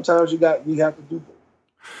hand. Sometimes you have to do both.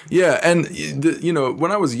 Yeah, and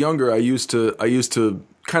when I was younger, I used to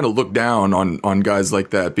kind of look down on guys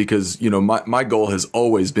like that because my goal has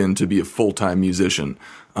always been to be a full-time musician.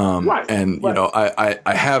 Right. I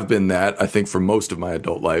have been that, I think, for most of my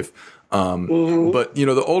adult life. But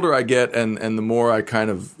the older I get and the more I kind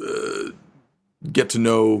of get to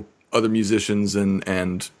know other musicians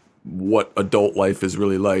and what adult life is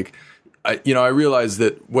really like, I realize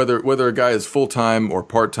that whether a guy is full-time or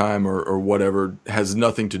part-time or whatever has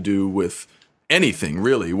nothing to do with anything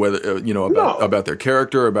really, whether about their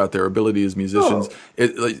character, about their ability as musicians.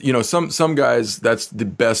 Some guys, that's the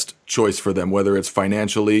best choice for them, whether it's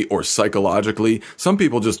financially or psychologically. Some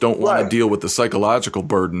people just don't want to deal with the psychological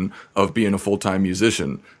burden of being a full-time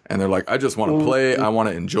musician, and they're like, I just want to play, I want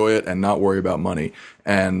to enjoy it and not worry about money.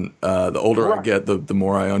 And the older I get, the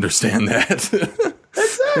more I understand that.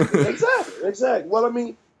 Exactly. Well, I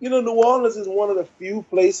mean, New Orleans is one of the few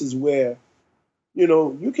places where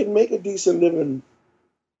you can make a decent living,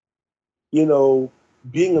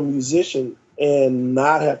 being a musician and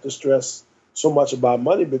not have to stress so much about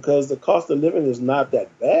money because the cost of living is not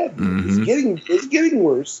that bad. It's getting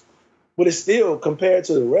worse, but it's still, compared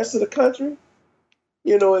to the rest of the country,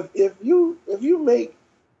 if you make,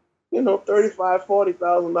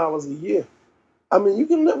 $35,000-$40,000 a year, I mean, you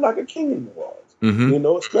can live like a king in New Orleans.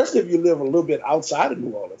 Especially if you live a little bit outside of New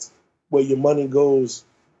Orleans, where your money goes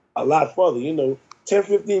a lot further.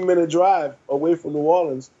 10-15 minute drive away from New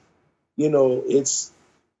Orleans, it's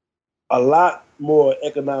a lot more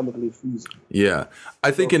economically feasible. Yeah. I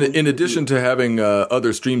think in addition to having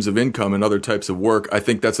other streams of income and other types of work, I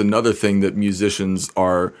think that's another thing that musicians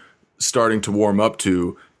are starting to warm up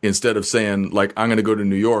to. Instead of saying, like, I'm going to go to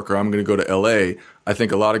New York or I'm going to go to L.A., I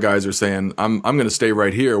think a lot of guys are saying, I'm going to stay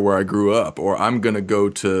right here where I grew up, or I'm going to go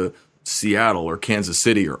to Seattle or Kansas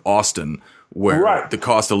City or Austin, where the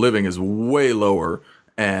cost of living is way lower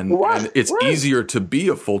and it's easier to be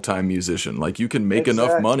a full-time musician. Like, you can make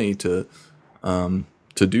enough money to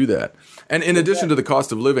do that. And in addition to the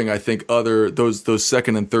cost of living, I think those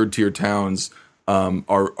second and third tier towns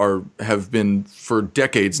have been for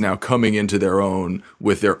decades now coming into their own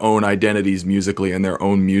with their own identities musically and their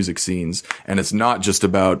own music scenes. And it's not just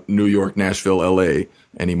about New York, Nashville, LA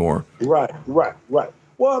anymore. Right. Well,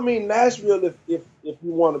 I mean, Nashville, if you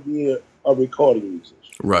want to be a recording musician.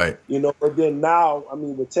 Right. But then now, I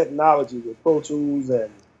mean, with technology, with Pro Tools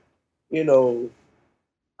and,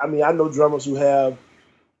 I mean, I know drummers who have,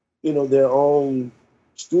 their own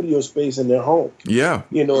studio space in their home. Yeah.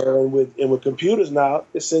 And with computers now,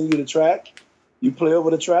 they send you the track, you play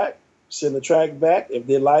over the track, send the track back. If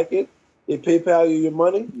they like it, they PayPal you your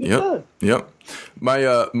money, you're done. Yep.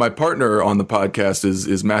 My partner on the podcast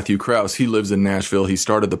is Matthew Krause. He lives in Nashville. He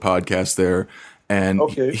started the podcast there. And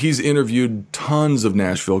he's interviewed tons of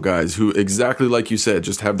Nashville guys who, exactly like you said,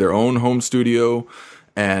 just have their own home studio.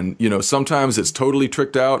 And, you know, sometimes it's totally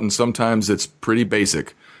tricked out and sometimes it's pretty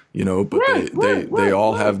basic, you know, but they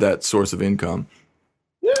all have that source of income.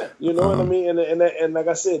 Yeah, you know what I mean? And like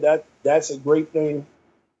I said, that's a great thing,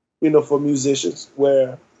 you know, for musicians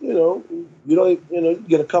where, you know, you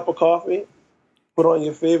get a cup of coffee, put on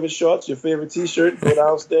your favorite shorts, your favorite T-shirt, go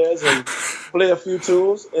downstairs and play a few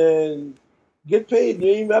tunes and get paid. You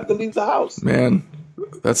don't even have to leave the house. Man,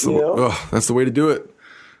 that's the way to do it.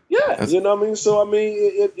 Yeah, you know what I mean? So, I mean,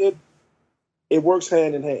 it works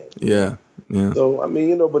hand in hand. Yeah, yeah. So, I mean,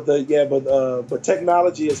 you know, but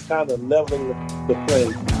technology is kind of leveling the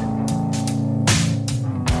playing field.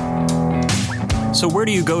 So where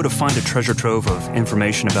do you go to find a treasure trove of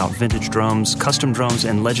information about vintage drums, custom drums,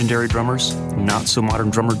 and legendary drummers?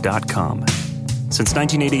 NotSoModernDrummer.com. Since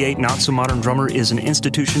 1988, Not So Modern Drummer is an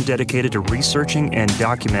institution dedicated to researching and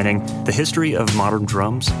documenting the history of modern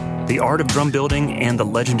drums, the art of drum building, and the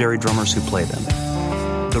legendary drummers who play them.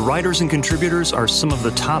 The writers and contributors are some of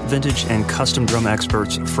the top vintage and custom drum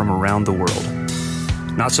experts from around the world.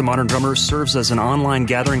 Not So Modern Drummer serves as an online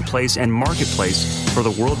gathering place and marketplace for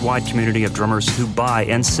the worldwide community of drummers who buy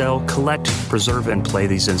and sell, collect, preserve, and play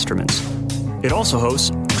these instruments. It also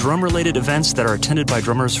hosts drum-related events that are attended by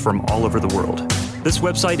drummers from all over the world. This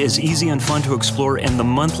website is easy and fun to explore, and the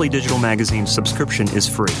monthly digital magazine subscription is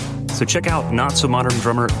free. So check out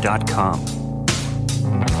NotSoModernDrummer.com.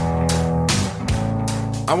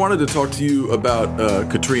 I wanted to talk to you about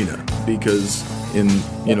Katrina because in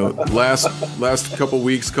last couple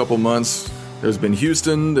weeks, couple months, there's been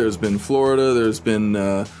Houston, there's been Florida, there's been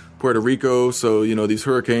Puerto Rico. So these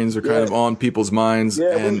hurricanes are kind of on people's minds.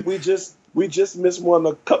 Yeah, and we just missed one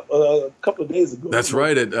a couple of days ago. That's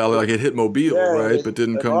right. It hit Mobile, right, but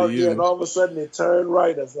didn't come to you. And all of a sudden it turned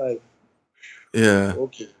right. It's like,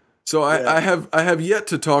 okay. So I have yet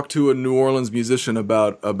to talk to a New Orleans musician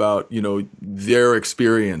about their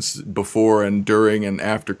experience before and during and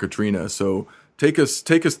after Katrina. So take us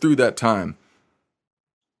through that time.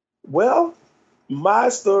 Well, my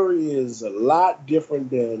story is a lot different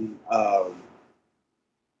than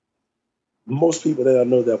most people that I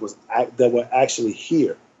know that were actually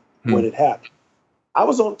here when it happened. I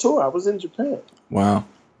was on tour. I was in Japan. Wow.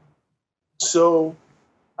 So,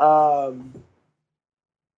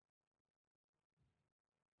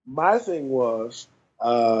 my thing was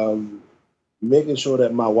making sure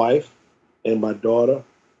that my wife and my daughter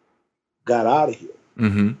got out of here.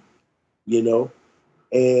 Mm-hmm.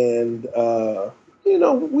 And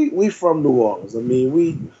we from New Orleans. I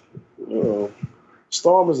mean,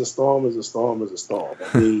 storm is a storm is a storm is a storm.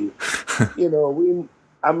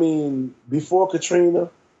 I mean, before Katrina,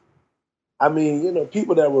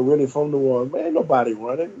 people that were really from New Orleans, man, nobody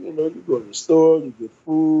running. You go to the store, you get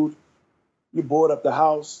food, you board up the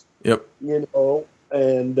house. Yep. And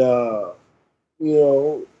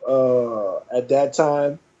at that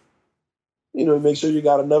time, make sure you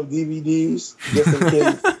got enough DVDs just in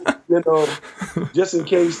case, just in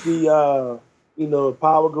case the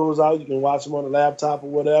power goes out, you can watch them on the laptop or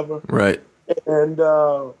whatever. Right. And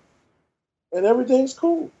everything's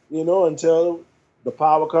cool, until the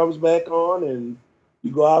power comes back on and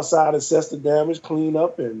you go outside, assess the damage, clean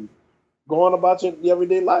up, and go on about your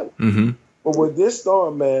everyday life. Mm-hmm. But with this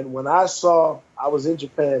storm, man, I was in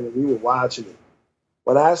Japan and we were watching it.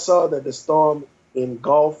 When I saw that the storm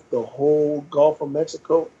engulfed the whole Gulf of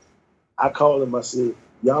Mexico, I called them. I said,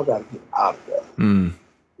 y'all got to get out of there. Mm.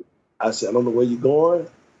 I said, I don't know where you're going.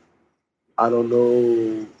 I don't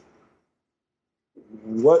know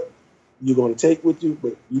what you're going to take with you,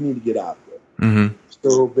 but you need to get out of there. Mm-hmm.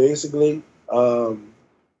 So basically, my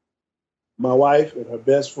wife and her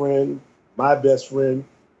best friend, my best friend,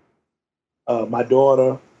 my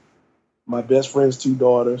daughter, my best friend's two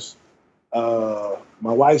daughters, my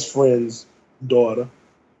wife's friend's daughter,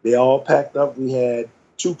 they all packed up. We had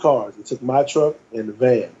 2 cars. They took my truck and the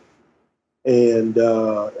van. And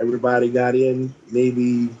everybody got in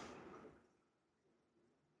maybe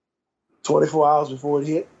 24 hours before it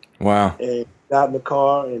hit. Wow. And got in the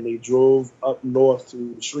car and they drove up north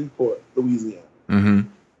to Shreveport, Louisiana. Mm-hmm.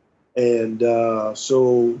 And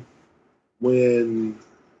so when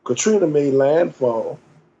Katrina made landfall,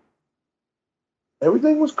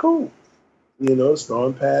 everything was cool.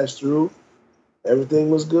 Storm passed through. Everything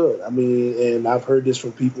was good. I mean, and I've heard this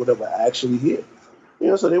from people that were actually here.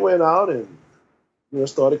 So they went out and,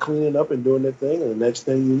 started cleaning up and doing their thing. And the next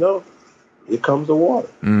thing you know, here comes the water.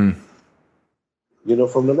 Mm.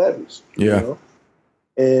 from the levees. Yeah.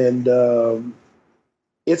 And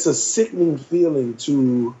it's a sickening feeling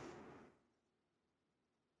to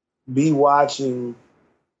be watching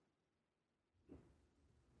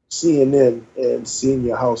CNN and seeing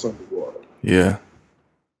your house underwater. Yeah.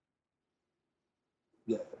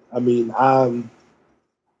 Yeah. I mean,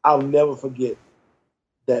 I'll never forget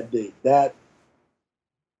that day.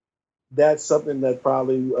 That's something that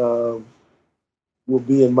probably will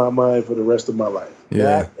be in my mind for the rest of my life. Yeah.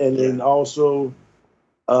 That, and then also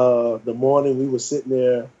the morning we were sitting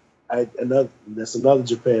there. That's another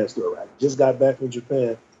Japan story. I just got back from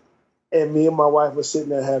Japan, and me and my wife were sitting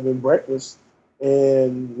there having breakfast,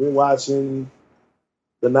 and we're watching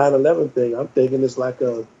the 9/11 thing. I'm thinking it's like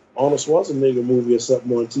a Arnold Schwarzenegger movie or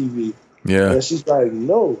something on TV. Yeah. And she's like,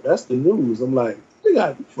 "No, that's the news." I'm like, "You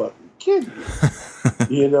gotta be fucking kidding me,"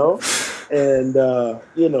 And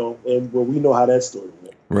and well, we know how that story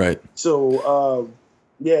went. Right. So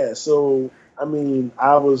So I mean,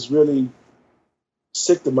 I was really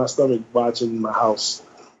sick to my stomach watching my house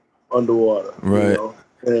underwater. Right.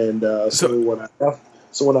 And so when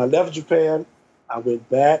I left Japan, I went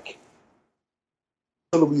back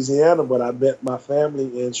to Louisiana, but I met my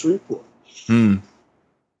family in Shreveport. And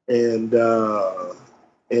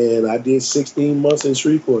I did 16 months in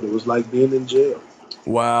Shreveport. It was like being in jail.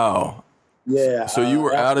 Wow. Yeah. So you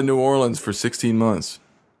were out of New Orleans for 16 months.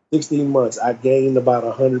 16 months. I gained about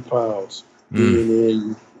 100 pounds being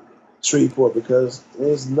in Shreveport because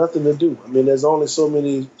there's nothing to do. I mean, there's only so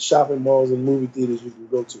many shopping malls and movie theaters you can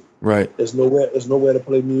go to. Right. There's nowhere to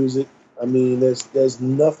play music. I mean, there's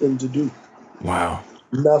nothing to do. Wow.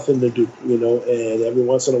 Nothing to do, and every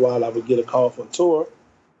once in a while I would get a call for a tour.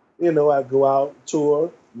 I'd go out,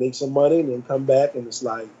 tour, make some money, and then come back, and it's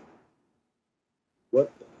like,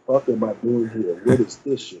 what the fuck am I doing here? What is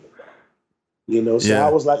this shit about? So Yeah. I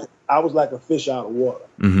was like a fish out of water,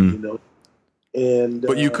 And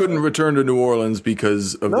but you couldn't return to New Orleans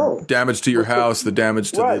because of the damage to your house, the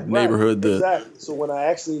damage to the neighborhood. Exactly. So when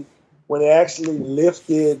it actually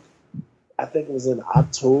lifted, I think it was in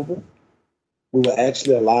October, we were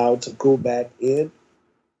actually allowed to go back in.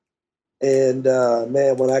 And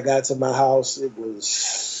man, when I got to my house, it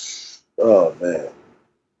was, oh man.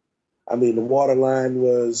 I mean, the water line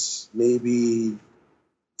was maybe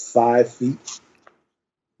 5 feet.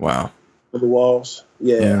 Wow. For the walls.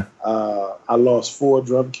 Yeah. I lost 4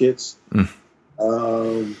 drum kits.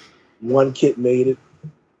 One kit made it.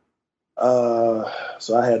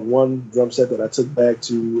 So I had one drum set that I took back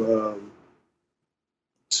to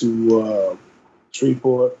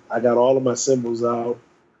Shreveport. I got all of my cymbals out.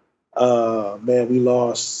 Man,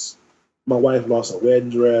 my wife lost a wedding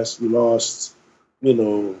dress. We lost,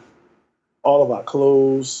 all of our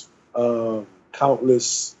clothes,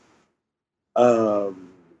 countless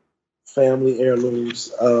family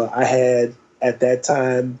heirlooms. I had, at that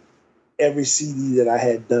time, every CD that I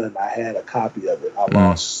had done, I had a copy of it. I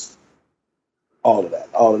lost all of that.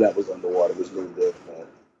 All of that was underwater. It was no good, man.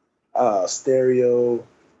 Stereo,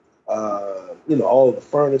 all of the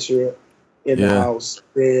furniture in the house,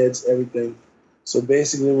 beds, everything. So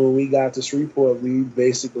basically, when we got to Shreveport, we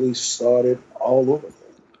basically started all over.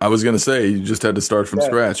 I was going to say, you just had to start from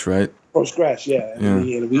scratch, right? From scratch, yeah. And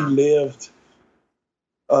we lived,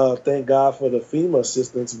 thank God for the FEMA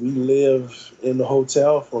assistance, we lived in the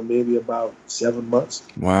hotel for maybe about 7 months.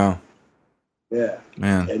 Wow. Yeah.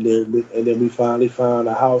 Man. And then we finally found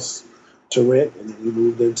a house to rent, and we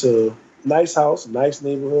moved into a nice house, nice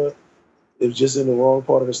neighborhood. It was just in the wrong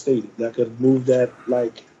part of the state. I could have moved that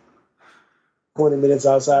like 20 minutes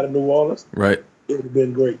outside of New Orleans. Right. It would have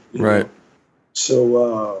been great. Right.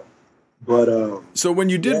 So, so when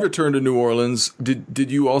you did return to New Orleans, did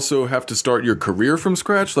you also have to start your career from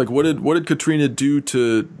scratch? Like, what did Katrina do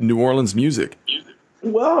to New Orleans music?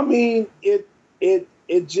 Well, I mean, it didn't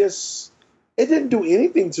do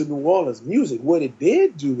anything to New Orleans music. What it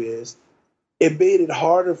did do is it made it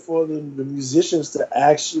harder for the musicians to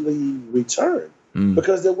actually return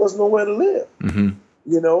because there was nowhere to live.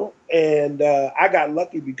 And I got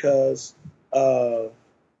lucky because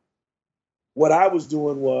what I was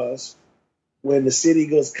doing was, when the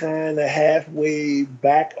city was kind of halfway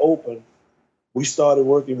back open, we started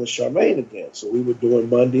working with Charmaine again. So we were doing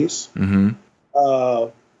Mondays, at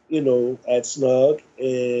Snug,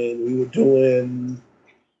 and we were doing,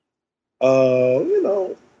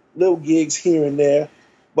 little gigs here and there.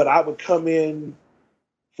 But I would come in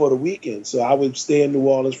for the weekend. So I would stay in New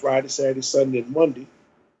Orleans Friday, Saturday, Sunday, and Monday.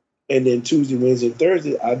 And then Tuesday, Wednesday, and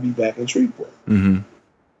Thursday, I'd be back in Shreveport. And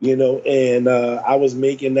I was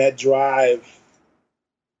making that drive.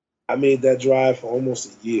 I made that drive for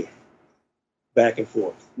almost a year. back and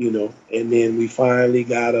forth, and then we finally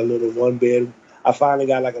got a little I finally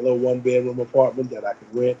got like a little 1-bedroom apartment that I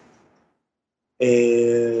could rent.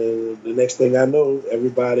 And the next thing I know,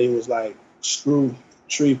 everybody was like, screw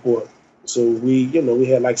Shreveport. So we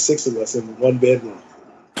had like 6 of us in 1 bedroom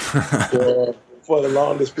for the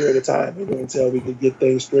longest period of time, until we could get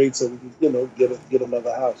things straight so we could, get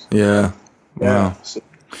another house. Yeah. Wow. So,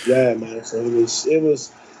 yeah, man. So it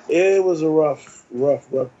was a rough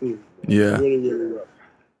period. Yeah. Really, really rough.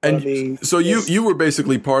 And so you were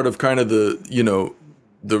basically part of kind of the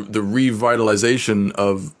revitalization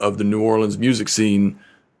of the New Orleans music scene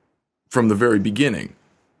from the very beginning.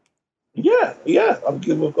 Yeah,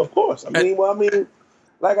 of course. I mean,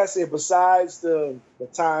 like I said, besides the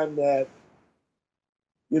time that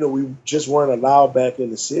we just weren't allowed back in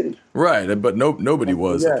the city, right? But nobody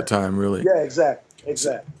was at the time, really. Yeah, exactly.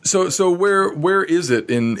 So where is it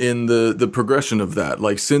in the progression of that?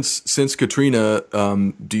 Like since Katrina,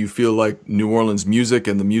 do you feel like New Orleans music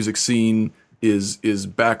and the music scene is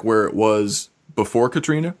back where it was before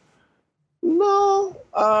Katrina? No.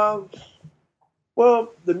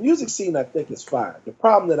 Well, the music scene I think is fine. The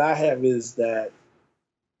problem that I have is that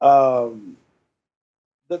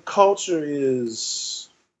the culture is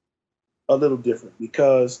a little different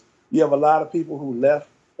because you have a lot of people who left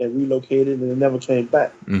and relocated and they never came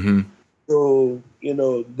back. Mm-hmm. So,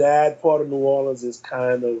 that part of New Orleans is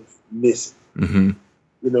kind of missing. Mm-hmm.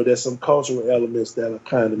 There's some cultural elements that are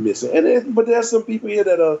kind of missing. But there's some people here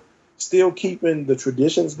that are still keeping the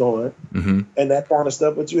traditions going mm-hmm. and that kind of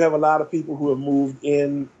stuff. But you have a lot of people who have moved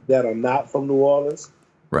in that are not from New Orleans.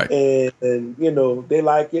 Right. And they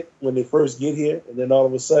like it when they first get here. And then all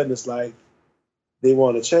of a sudden it's like they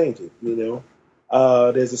want to change it,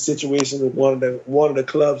 There's a situation with one of the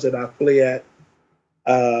clubs that I play at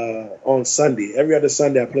on Sunday. Every other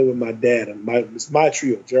Sunday I play with my dad. And it's my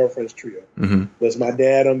trio, Gerald French Trio. Mm-hmm. But it's my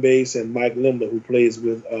dad on bass and Mike Limber, who plays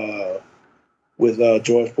with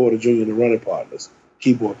George Porter Jr. and the Running Partners,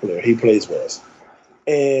 keyboard player. He plays with us.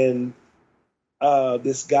 And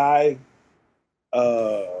this guy,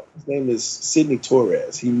 his name is Sidney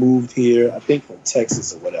Torres. He moved here, I think from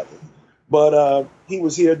Texas or whatever. But he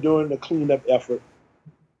was here during the cleanup effort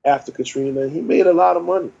after Katrina. He made a lot of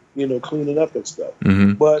money, cleaning up and stuff.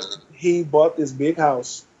 Mm-hmm. But he bought this big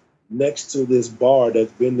house next to this bar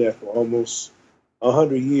that's been there for almost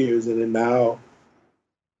 100 years. And then now,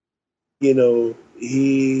 he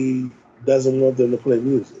doesn't want them to play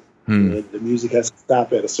music. The music has to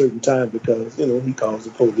stop at a certain time because, he calls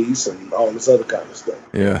the police and all this other kind of stuff.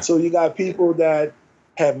 Yeah. So you got people that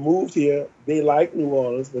have moved here, they like New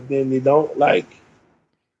Orleans, but then they don't like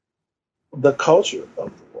the culture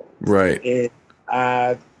of New Orleans. Right. And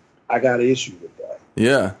I got an issue with that.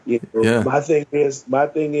 Yeah. Yeah. My thing is,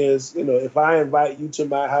 if I invite you to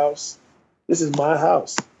my house, this is my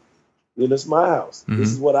house. It's my house. Mm-hmm.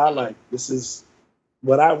 This is what I like. This is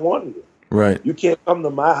what I wanted. Right. You can't come to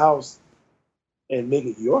my house and make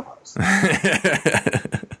it your house.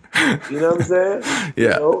 You know what I'm saying?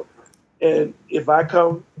 Yeah. And if I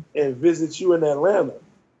come and visit you in Atlanta,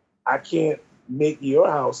 I can't make your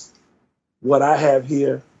house what I have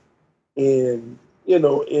here in New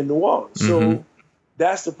Orleans. Mm-hmm. So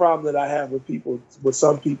that's the problem that I have with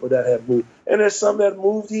some people that have moved. And there's some that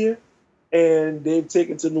moved here and they've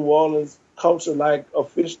taken to New Orleans culture like a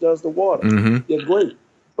fish does the water. Mm-hmm. They're great.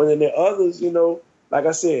 But then there are others, like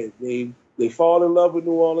I said, they fall in love with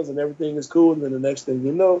New Orleans and everything is cool. And then the next thing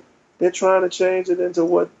you know, they're trying to change it into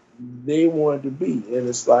what they want it to be. And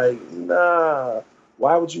it's like, nah,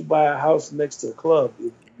 why would you buy a house next to a club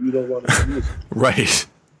if you don't want to hear music? Right.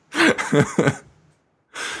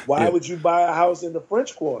 Why would you buy a house in the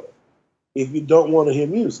French Quarter if you don't want to hear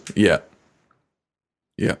music? Yeah.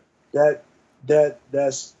 Yeah.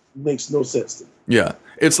 That makes no sense to me. Yeah.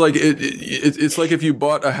 It's like it's like if you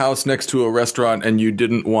bought a house next to a restaurant and you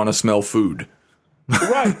didn't want to smell food.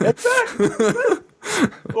 Right, exactly.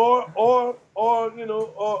 or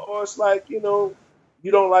it's like, you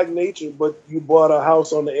don't like nature, but you bought a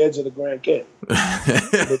house on the edge of the Grand Canyon.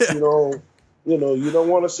 But you don't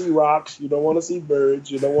want to see rocks, you don't want to see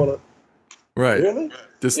birds, you don't want to. Right. Really?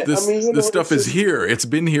 This stuff is here. It's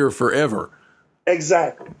been here forever.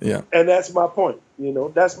 Exactly. Yeah. And that's my point.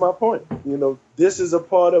 That's my point. This is a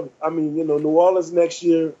part of, New Orleans next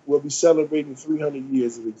year will be celebrating 300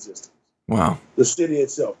 years of existence. Wow. The city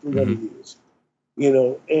itself, 300 years.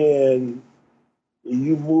 And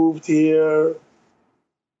you moved here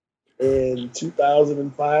in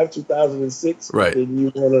 2005, 2006. Right. And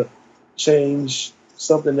you want to change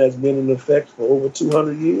something that's been in effect for over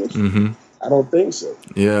 200 years? Mm-hmm. I don't think so.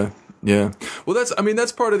 Yeah. Yeah. Well,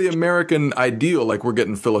 that's part of the American ideal. Like, we're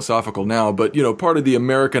getting philosophical now, but, part of the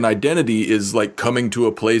American identity is like coming to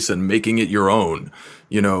a place and making it your own.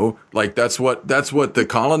 Like that's what the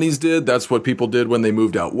colonies did. That's what people did when they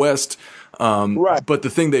moved out west. Right. But the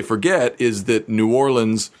thing they forget is that New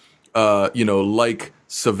Orleans, like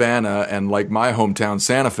Savannah and like my hometown,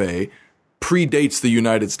 Santa Fe, predates the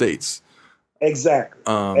United States. Exactly.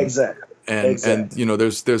 Exactly. And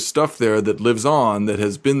there's stuff there that lives on that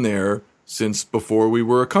has been there since before we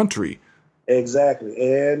were a country. Exactly.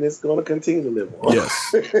 And it's going to continue to live on.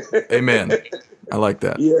 Yes. Amen. I like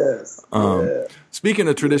that. Yes. Speaking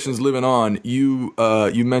of traditions living on, you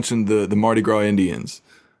mentioned the Mardi Gras Indians.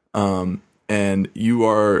 And you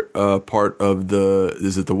are part of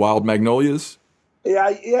is it the Wild Magnolias?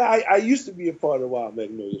 I used to be a part of the Wild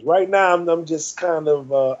Magnolias. Right now, I'm just kind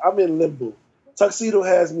of, I'm in limbo. Tuxedo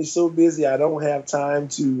has me so busy, I don't have time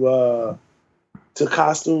to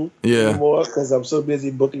costume anymore because I'm so busy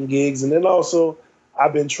booking gigs. And then also,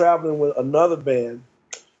 I've been traveling with another band.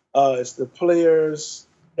 It's the Players,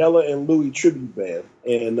 Ella and Louie Tribute Band.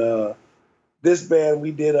 And this band,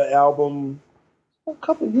 we did an album a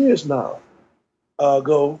couple of years now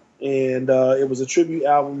ago. And it was a tribute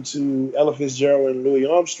album to Ella Fitzgerald and Louis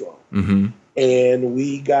Armstrong. Mm-hmm. And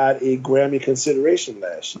we got a Grammy consideration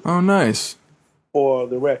last year. Oh, nice. For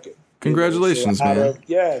the record. Congratulations, so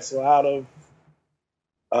man. So out of,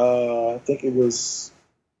 I think it was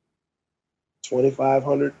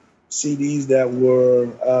 2,500 CDs that were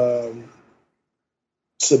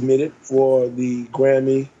submitted for the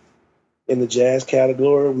Grammy in the jazz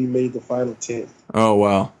category, we made the final 10. Oh,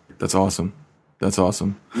 wow. That's awesome. That's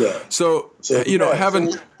awesome. Yeah. So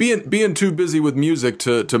being too busy with music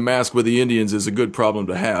to mask with the Indians is a good problem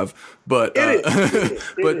to have. But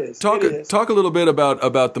talk a little bit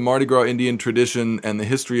about the Mardi Gras Indian tradition and the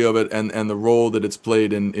history of it and the role that it's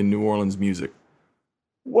played in New Orleans music.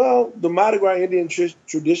 Well, the Mardi Gras Indian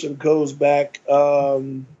tradition goes back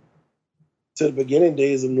to the beginning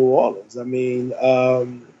days of New Orleans. I mean,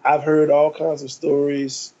 I've heard all kinds of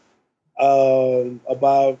stories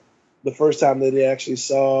about the first time that they actually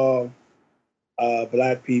saw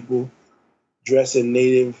Black people dressed in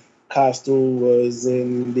native costume was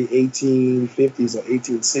in the 1850s or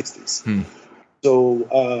 1860s.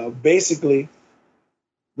 So basically,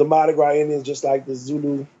 the Mardi Gras Indians, just like the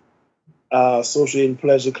Zulu Social and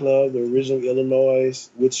Pleasure Club, the original Illinois,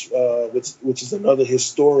 which is another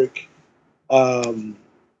historic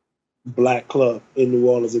Black club in New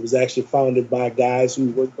Orleans. It was actually founded by guys who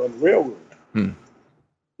worked on the railroad.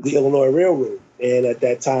 The Illinois Railroad. And at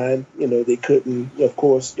that time, they couldn't, of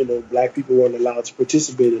course, Black people weren't allowed to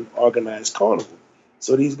participate in organized carnival.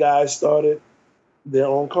 So these guys started their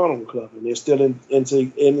own carnival club, and they're still in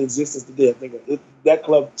existence today. I think that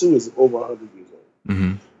club, too, is over 100 years old.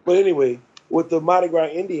 Mm-hmm. But anyway, with the Mardi Gras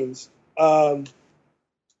Indians,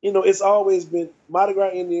 it's always been Mardi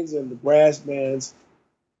Gras Indians and the brass bands,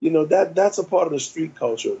 that's a part of the street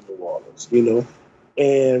culture of New Orleans,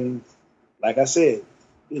 And like I said,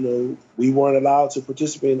 we weren't allowed to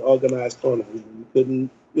participate in organized carnivals. We couldn't,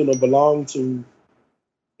 belong to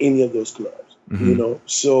any of those clubs, Mm-hmm.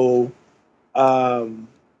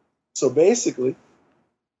 So basically,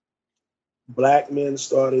 Black men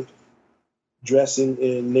started dressing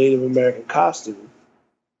in Native American costume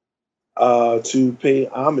to pay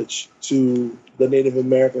homage to the Native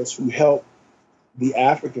Americans who helped the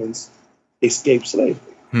Africans escape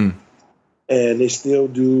slavery. And they still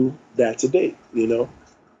do that today,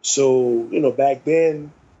 So, back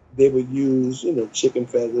then they would use, chicken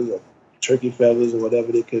feathers or turkey feathers or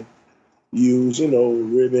whatever they could use,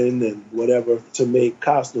 ribbon and whatever to make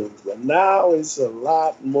costumes. But now it's a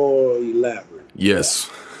lot more elaborate. Yes.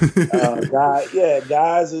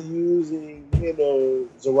 Guys are using,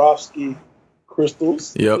 Swarovski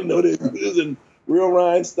crystals. Yep. They're using real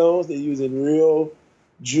rhinestones. They're using real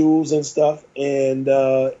jewels and stuff. And,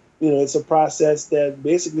 it's a process that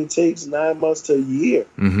basically takes 9 months to a year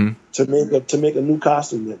to make a new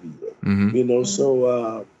costume every year. Mm-hmm.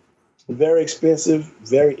 So very expensive,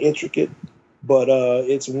 very intricate, but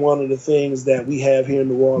it's one of the things that we have here in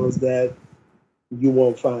New Orleans that you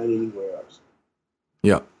won't find anywhere else.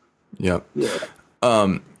 Yeah. Yeah.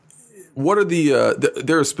 What are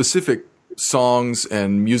there are specific songs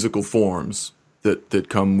and musical forms that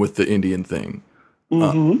come with the Indian thing.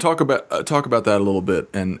 Talk about that a little bit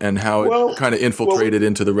and how it kind of infiltrated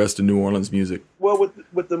into the rest of New Orleans music. Well,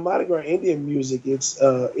 with the Mardi Gras Indian music, it's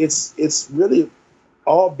really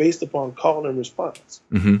all based upon call and response.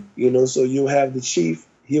 Mm-hmm. So you have the chief,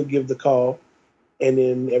 he'll give the call, and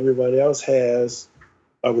then everybody else has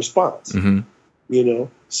a response. Mm-hmm.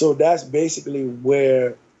 So that's basically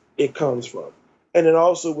where it comes from. And then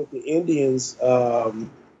also with the Indians,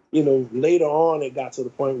 later on it got to the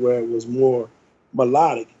point where it was more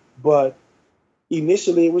melodic, but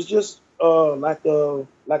initially it was just like a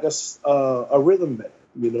rhythm band,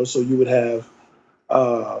 so you would have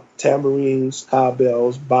tambourines,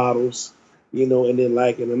 cowbells, bottles, and then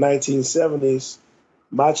like in the 1970s,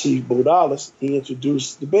 my chief Bo Dallas, he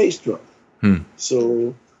introduced the bass drum.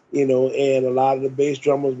 So, and a lot of the bass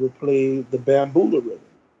drummers would play the bambula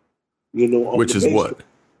rhythm, which is what? Drum,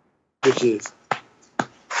 which is.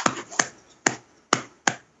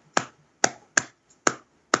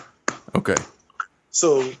 Okay.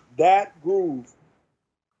 So that groove,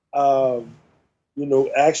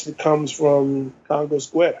 actually comes from Congo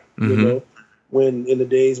Square, when in the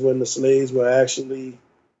days when the slaves were actually,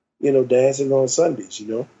 dancing on Sundays,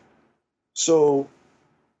 So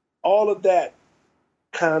all of that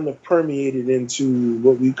kind of permeated into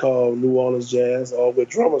what we call New Orleans jazz, or what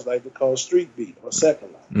drummers like to call street beat or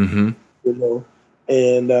second line,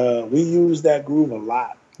 and we use that groove a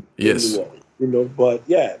lot. Yes. In New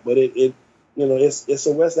Orleans, but it it's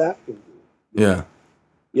a West African groove. Yeah.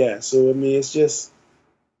 Yeah. So I mean, it's just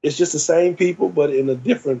the same people, but in a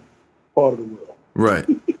different part of the world. Right.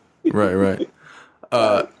 Right.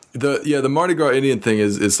 The Mardi Gras Indian thing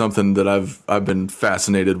is something that I've been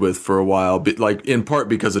fascinated with for a while, like in part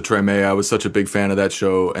because of Treme. I was such a big fan of that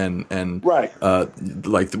show, and right.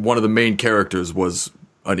 Like one of the main characters was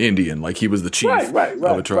an Indian, like he was the chief of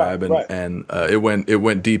a tribe, and it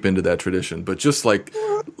went deep into that tradition. But just like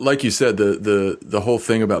you said, the whole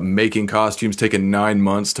thing about making costumes, taking 9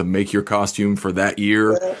 months to make your costume for that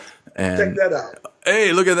year, and check that out.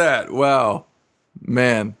 Hey, look at that! Wow,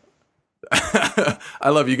 man. I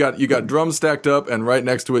love you got drums stacked up, and right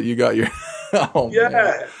next to it you got your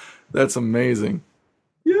man. That's amazing.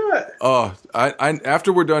 Yeah. Oh, I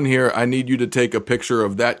after we're done here, I need you to take a picture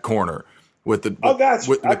of that corner with the I got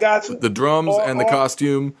you. The drums and the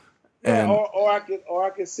costume. Yeah, and or I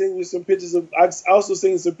can send you some pictures of. I also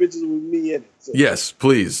send you some pictures with me in it. So. Yes,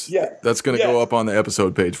 please. Yeah, that's going to go up on the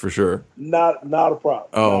episode page for sure. Not a problem.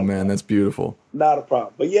 Oh man, that's beautiful. Not a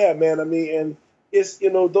problem. But yeah, man. I mean, and it's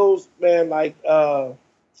those man like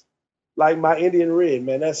My Indian Red,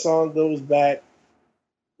 man. That song goes back,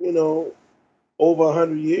 over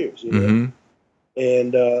 100 years. And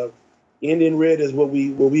Indian Red is what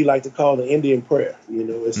we like to call the Indian prayer.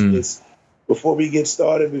 It's before we get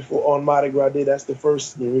started, on Mardi Gras Day, that's the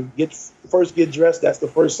first. When we get dressed, that's the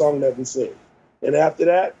first song that we sing. And after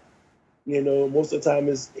that, most of the time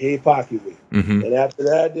it's Hey Pocky Way. And after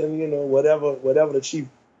that, then whatever the chief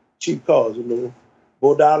calls.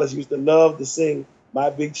 Bo Dallas used to love to sing My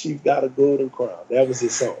Big Chief Got a Golden Crown. That was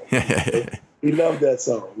his song. He loved that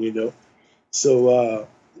song. So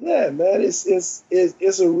yeah, man,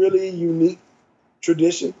 it's a really unique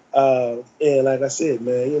tradition. And like I said,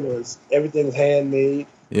 man, everything's handmade.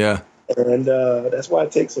 Yeah. And that's why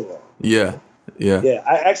it takes so long. Yeah.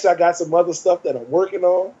 I got some other stuff that I'm working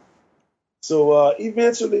on. So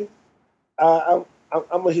eventually, I'm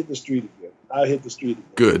gonna hit the street again. I'll hit the street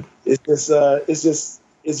again. Good. It's just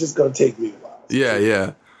gonna take me a while.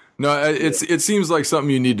 Yeah. No, it seems like something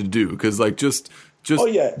you need to do, because like just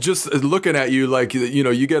looking at you, like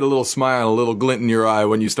you get a little smile, a little glint in your eye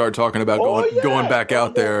when you start talking about going back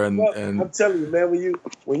out there, and I'm telling you, man,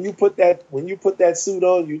 when you put that suit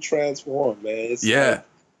on, you transform, man. It's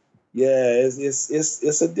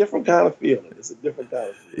it's a different kind of feeling. It's a different kind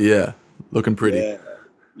of feeling. Yeah, looking pretty.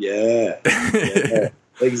 Yeah.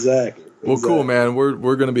 Exactly. Well, cool, man.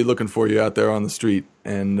 We're going to be looking for you out there on the street,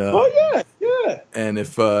 and yeah. And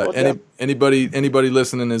if anybody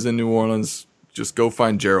listening is in New Orleans, just go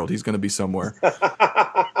find Gerald. He's going to be somewhere.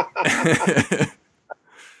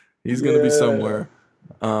 He's going to be somewhere.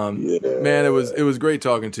 Man, it was great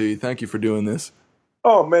talking to you. Thank you for doing this.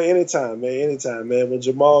 Oh man, anytime, man. When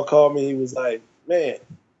Jamal called me, he was like, "Man,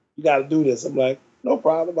 you got to do this." I'm like, "No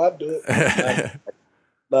problem, I'll do it."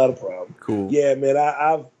 Not a problem. Cool. Yeah, man.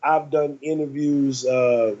 I've done interviews,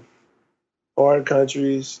 foreign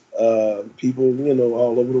countries, people,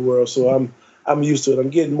 all over the world. So I'm used to it. I'm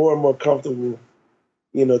getting more and more comfortable,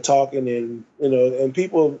 talking, and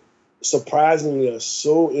people surprisingly are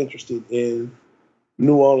so interested in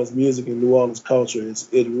New Orleans music and New Orleans culture.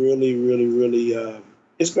 It really, really, really,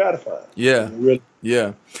 it's gratifying. Yeah.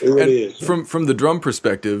 Yeah. It really is. From the drum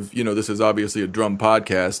perspective, this is obviously a drum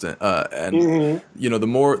podcast, and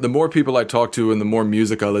the more people I talk to and the more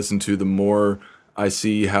music I listen to, the more I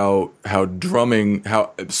see how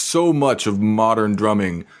so much of modern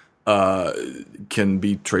drumming can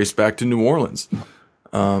be traced back to New Orleans.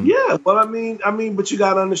 Yeah, well, I mean, but you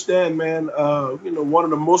got to understand, man. One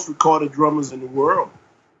of the most recorded drummers in the world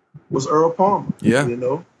was Earl Palmer. Yeah. You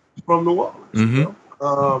know, from New Orleans. Mm-hmm. You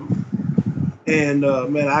know? And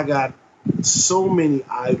man, I got so many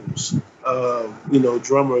idols, you know,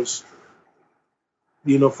 drummers,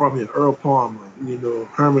 you know, from here. Earl Palmer, you know,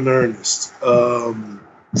 Herman Ernest,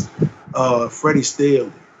 Freddie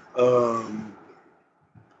Staley,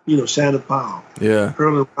 you know, Shannon Powell, Yeah.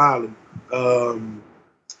 Curlin Riley,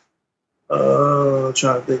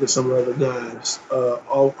 trying to think of some other guys.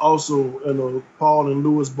 Also, you know, Paul and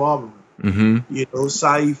Louis Barber, Mm-hmm. you know,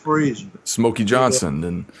 Saeed Frazier, Smokey Johnson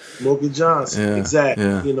and Smokey Johnson, Yeah, exactly.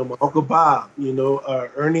 yeah. You know, my Uncle Bob, you know,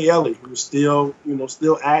 Ernie Elliott, who's still, you know,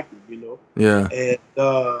 still active, you know. yeah. And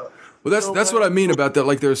Well, that's you know, that's what I mean about that.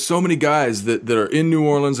 Like, there's so many guys that are in New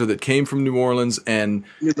Orleans or that came from New Orleans, and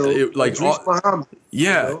you know, like Idris Muhammad,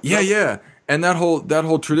 yeah, you know? yeah. And that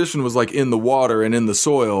whole tradition was like in the water and in the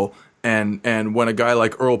soil. And when a guy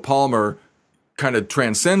like Earl Palmer kind of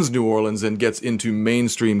transcends New Orleans and gets into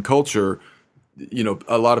mainstream culture, you know,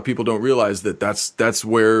 a lot of people don't realize that that's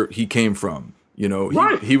where he came from. You know,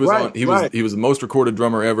 he was the most recorded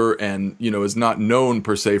drummer ever, and you know, is not known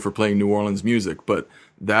per se for playing New Orleans music, but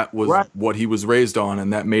that was what he was raised on,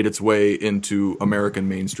 and that made its way into American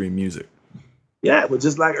mainstream music. Yeah, but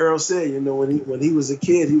just like Earl said, you know, when he was a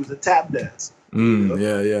kid, he was a tap dancer.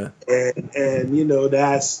 Yeah. And you know,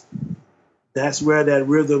 that's where that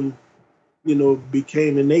rhythm, you know,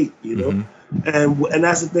 became innate, you know. Mm-hmm. And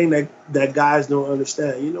that's the thing that guys don't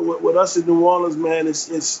understand. You know, with us in New Orleans, man,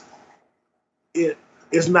 it's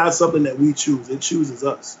not something that we choose. It chooses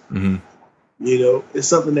us. Mm-hmm. You know, it's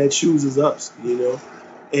something that chooses us, you know.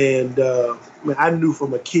 And man, I knew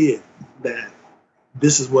from a kid that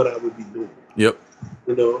this is what I would be doing. Yep.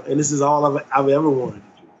 You know, and this is all I've ever wanted to do.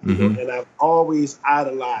 You Mm-hmm. know, and I've always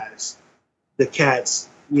idolized the cats,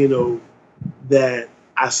 you know, that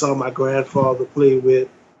I saw my grandfather play with,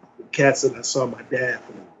 the cats that I saw my dad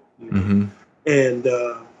play with. You know? Mm-hmm. And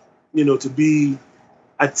you know,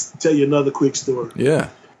 tell you another quick story. Yeah.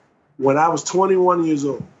 When I was 21 years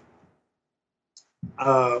old,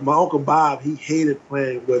 my Uncle Bob, he hated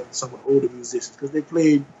playing with some of the older musicians because they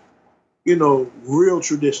played, you know, real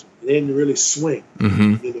traditional. They didn't really swing.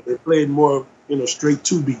 Mm-hmm. You know, they played more, you know, straight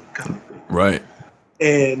two-beat kind of thing. Right.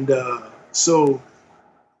 And so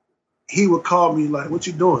he would call me like, "What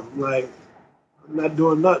you doing?" I'm like, "I'm not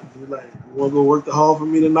doing nothing." He's like, "You want to go work the hall for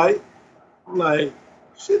me tonight?" I'm like,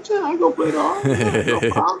 "Shit, yeah, I go play the hall.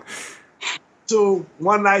 No problem." So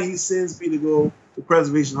one night he sends me to go to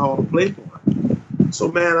Preservation Hall to play for him. So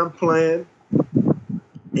man, I'm playing,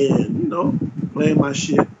 and you know, playing my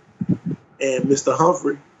shit. And Mr.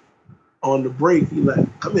 Humphrey, on the break, he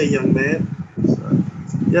like, "Come here, young man." So,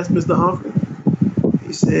 "Yes, Mr. Humphrey."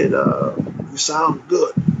 He said, "You sound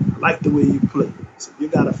good. I like the way you play." He said, "You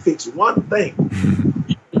gotta fix one thing."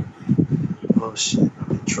 Oh shit,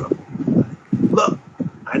 I'm in trouble. "Look,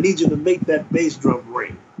 I need you to make that bass drum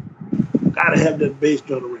ring. Gotta have that bass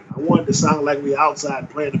drum ring. I want it to sound like we outside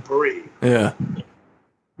playing the parade." Yeah.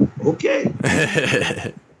 Okay.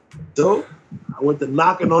 So I went to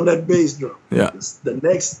knocking on that bass drum. Yeah.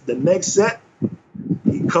 The next set,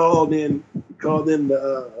 he called in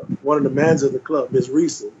one of the managers of the club, Miss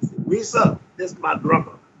Risa. He said, "Risa, this is my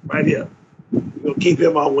drummer right here. We're gonna keep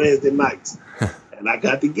him on Wednesday nights." And I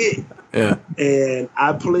got the gig. Yeah. And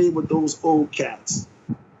I played with those old cats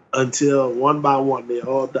until one by one they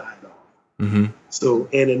all died off. Mm-hmm. So,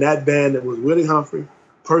 and in that band there was Willie Humphrey,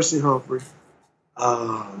 Percy Humphrey,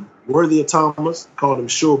 Worthy of Thomas, called him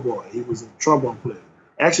Showboy. He was a trombone player.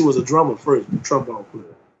 Actually was a drummer first, but trombone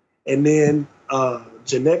player. And then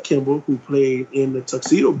Jeanette Kimball, who played in the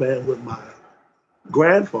Tuxedo Band with my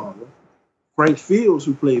grandfather. Frank Fields,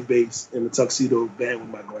 who played bass in the Tuxedo Band with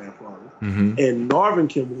my grandfather. Mm-hmm. And Marvin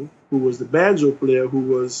Kimball, who was the banjo player, who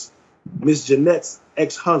was Miss Jeanette's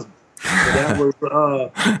ex-husband. So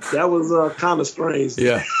that was kind of strange.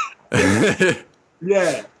 Yeah.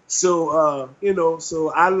 Yeah. So, you know,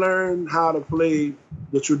 so I learned how to play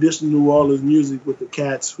the traditional New Orleans music with the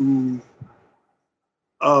cats who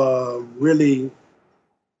really,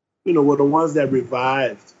 you know, were the ones that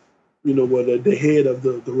revived, you know, were the head of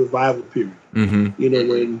the revival period. Mm-hmm. You know,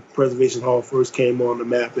 when Preservation Hall first came on the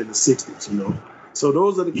map in the 60s, you know. So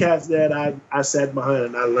those are the cats that I sat behind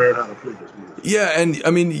and I learned how to play this music. Yeah, and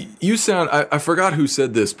I mean, you sound, I forgot who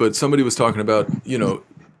said this, but somebody was talking about, you know,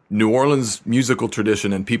 New Orleans musical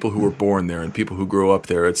tradition and people who were born there and people who grow up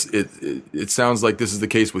there. It sounds like this is the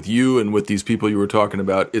case with you and with these people you were talking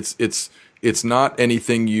about. It's not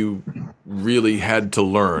anything you really had to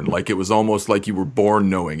learn. Like, it was almost like you were born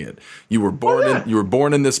knowing it. You were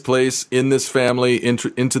born in this place, in this family,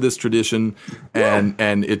 into this tradition,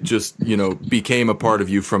 and it just, you know, became a part of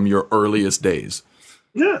you from your earliest days.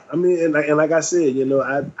 Yeah, I mean, and like I said, you know,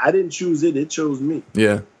 I didn't choose it; it chose me.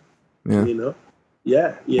 Yeah. You know,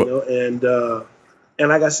 you know, and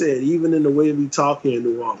like I said, even in the way we talk here in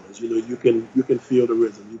New Orleans, you know, you can feel the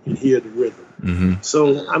rhythm, you can hear the rhythm. Mm-hmm.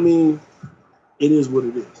 So I mean, it is what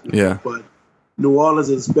it is. Yeah. But New Orleans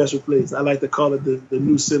is a special place. I like to call it the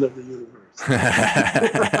new center of the universe.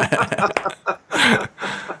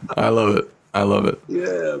 I love it.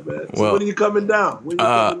 Yeah, man. So Well, when are you coming down? When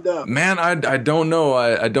are you coming down? Man, I don't know.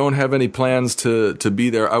 I don't have any plans to be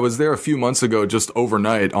there. I was there a few months ago, just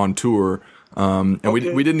overnight on tour. And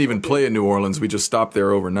we didn't even play in New Orleans. We just stopped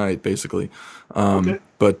there overnight, basically.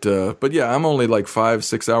 But yeah, I'm only like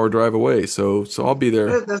 5-6 hour drive away. So I'll be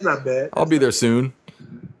there. That's not bad. I'll be there soon.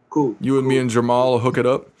 Cool. You and me and Jamal will hook it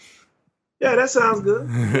up. Yeah, that sounds good.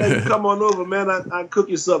 Yeah, you come on over, man. I cook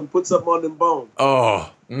you something. Put something on them bones.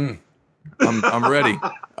 Oh, I'm ready.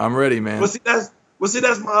 I'm ready, man. Well, see, that's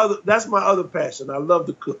my other passion. I love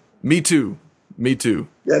to cook. Me too.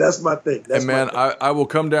 Yeah, that's my thing. That's and man, I will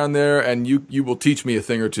come down there and you will teach me a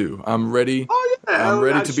thing or two. I'm ready. Oh yeah, I'm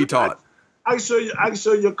ready to be taught. I can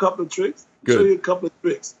show you a couple of tricks. Good. Show you a couple of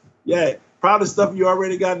tricks. Yeah, probably stuff you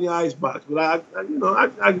already got in your icebox. But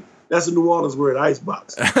I that's a New Orleans word,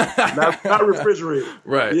 icebox, not refrigerator.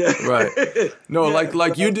 Right. Yeah. Right. No, Yeah.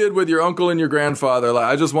 like you did with your uncle and your grandfather. Like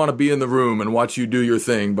I just want to be in the room and watch you do your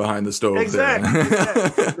thing behind the stove. Exactly. There.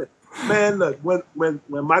 Exactly. Man, look, when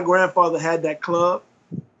my grandfather had that club,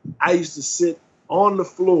 I used to sit on the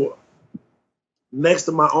floor next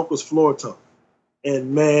to my uncle's floor top.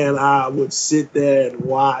 And man, I would sit there and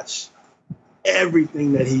watch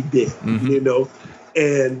everything that he did, you know.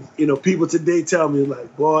 And, you know, people today tell me,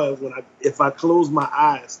 like, boy, if I close my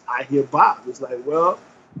eyes, I hear Bob. It's like, well,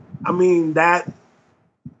 I mean, that's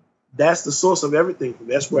the source of everything.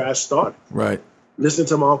 That's where I started. Right. Listen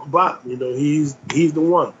to my Uncle Bob. You know, he's the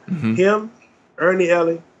one. Him, Ernie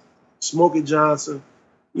Ellie, Smokey Johnson,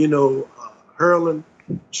 you know, Hurlin,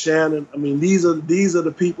 Shannon. I mean, these are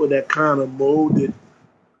the people that kind of molded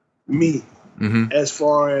me as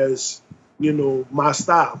far as, you know, my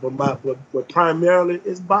style. But primarily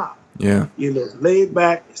it's Bob. Yeah. You know, laid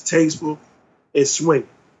back, it's tasteful, it's swinging.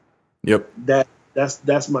 Yep.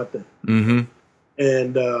 That's my thing. Mm-hmm.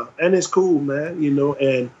 And it's cool, man. You know,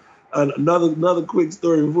 and another quick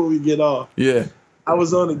story before we get off. Yeah. I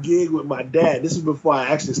was on a gig with my dad. This is before I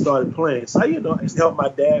actually started playing. So, you know, I used to help my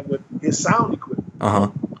dad with his sound equipment.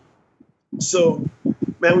 Uh-huh. So,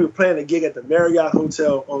 man, we were playing a gig at the Marriott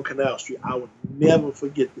Hotel on Canal Street. I would never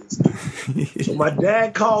forget this gig. So my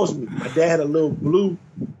dad calls me. My dad had a little blue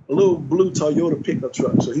Toyota pickup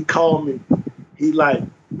truck. So he called me. He like,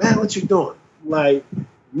 man, what you doing? I'm like,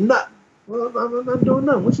 nothing. Well, I'm not doing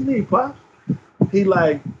nothing. What you need, Pop? He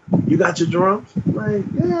like, you got your drums? I'm like,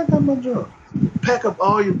 yeah, I got my drums. Pack up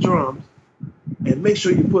all your drums and make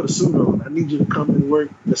sure you put a suit on. I need you to come and work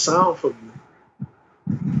the sound for me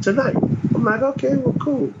tonight. I'm like, okay, well,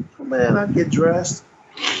 cool. So, man, I get dressed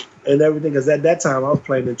and everything, because at that time I was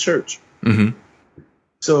playing in church. Mm-hmm.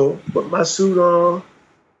 So put my suit on,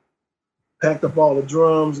 packed up all the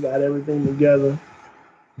drums, got everything together,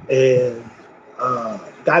 and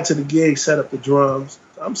got to the gig, set up the drums.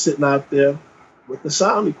 So I'm sitting out there with the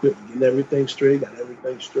sound equipment, getting everything straight, got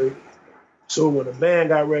everything straight. So when the band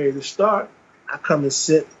got ready to start, I come and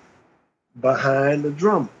sit behind the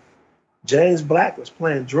drummer. James Black was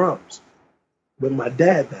playing drums with my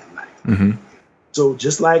dad that night. Mm-hmm. So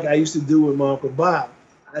just like I used to do with my Uncle Bob,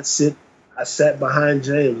 I sat behind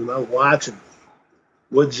James and I'm watching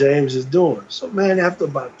what James is doing. So man, after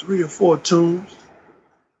about 3 or 4 tunes,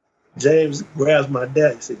 James grabs my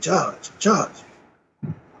dad and said, George.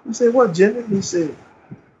 He said, what, Jimmy? He said,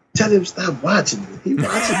 tell him stop watching me. He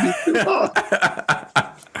watching me too hard.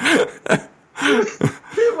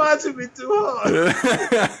 He watching me too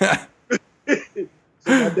hard. So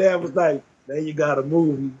my dad was like, man, you gotta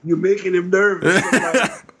move. You're making him nervous.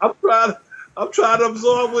 I'm trying to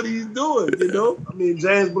absorb what he's doing, you know? I mean,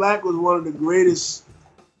 James Black was one of the greatest,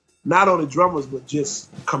 not only drummers, but just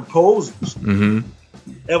composers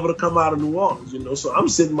ever to come out of New Orleans, you know? So I'm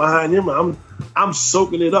sitting behind him, I'm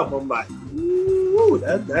soaking it up. I'm like, ooh,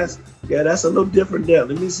 that's a little different there.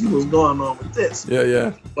 Let me see what's going on with this.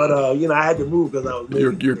 Yeah. But, you know, I had to move because I was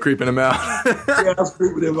You're creeping him out. Yeah, I was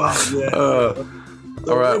creeping him out, yeah.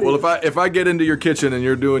 All right. Well, if I get into your kitchen and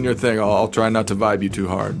you're doing your thing, I'll try not to vibe you too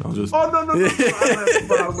hard. I'll just. Oh no! I don't have a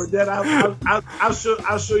problem with that.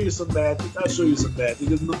 I'll show you some magic.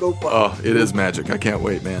 There's no problem. Oh, it is magic. I can't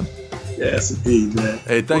wait, man. Yes, indeed, man.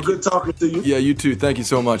 Hey, thank you. Good talking to you. Yeah, you too. Thank you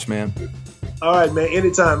so much, man. All right, man.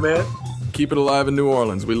 Anytime, man. Keep it alive in New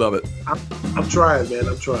Orleans. We love it. I'm trying, man.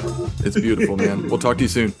 I'm trying. It's beautiful, man. We'll talk to you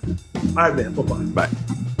soon. right, man. Bye-bye. Bye.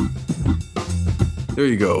 There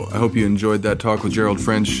you go. I hope you enjoyed that talk with Gerald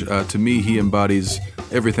French. To me, he embodies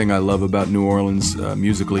everything I love about New Orleans,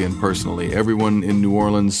 musically and personally. Everyone in New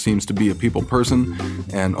Orleans seems to be a people person,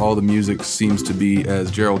 and all the music seems to be, as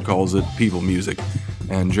Gerald calls it, people music.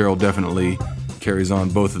 And Gerald definitely carries on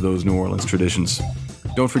both of those New Orleans traditions.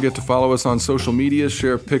 Don't forget to follow us on social media,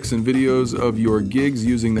 share pics and videos of your gigs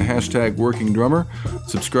using the hashtag #WorkingDrummer.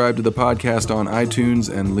 Subscribe to the podcast on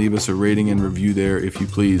iTunes and leave us a rating and review there if you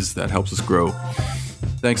please. That helps us grow.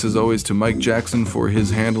 Thanks as always to Mike Jackson for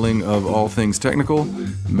his handling of all things technical.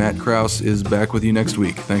 Matt Krause is back with you next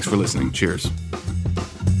week. Thanks for listening. Cheers.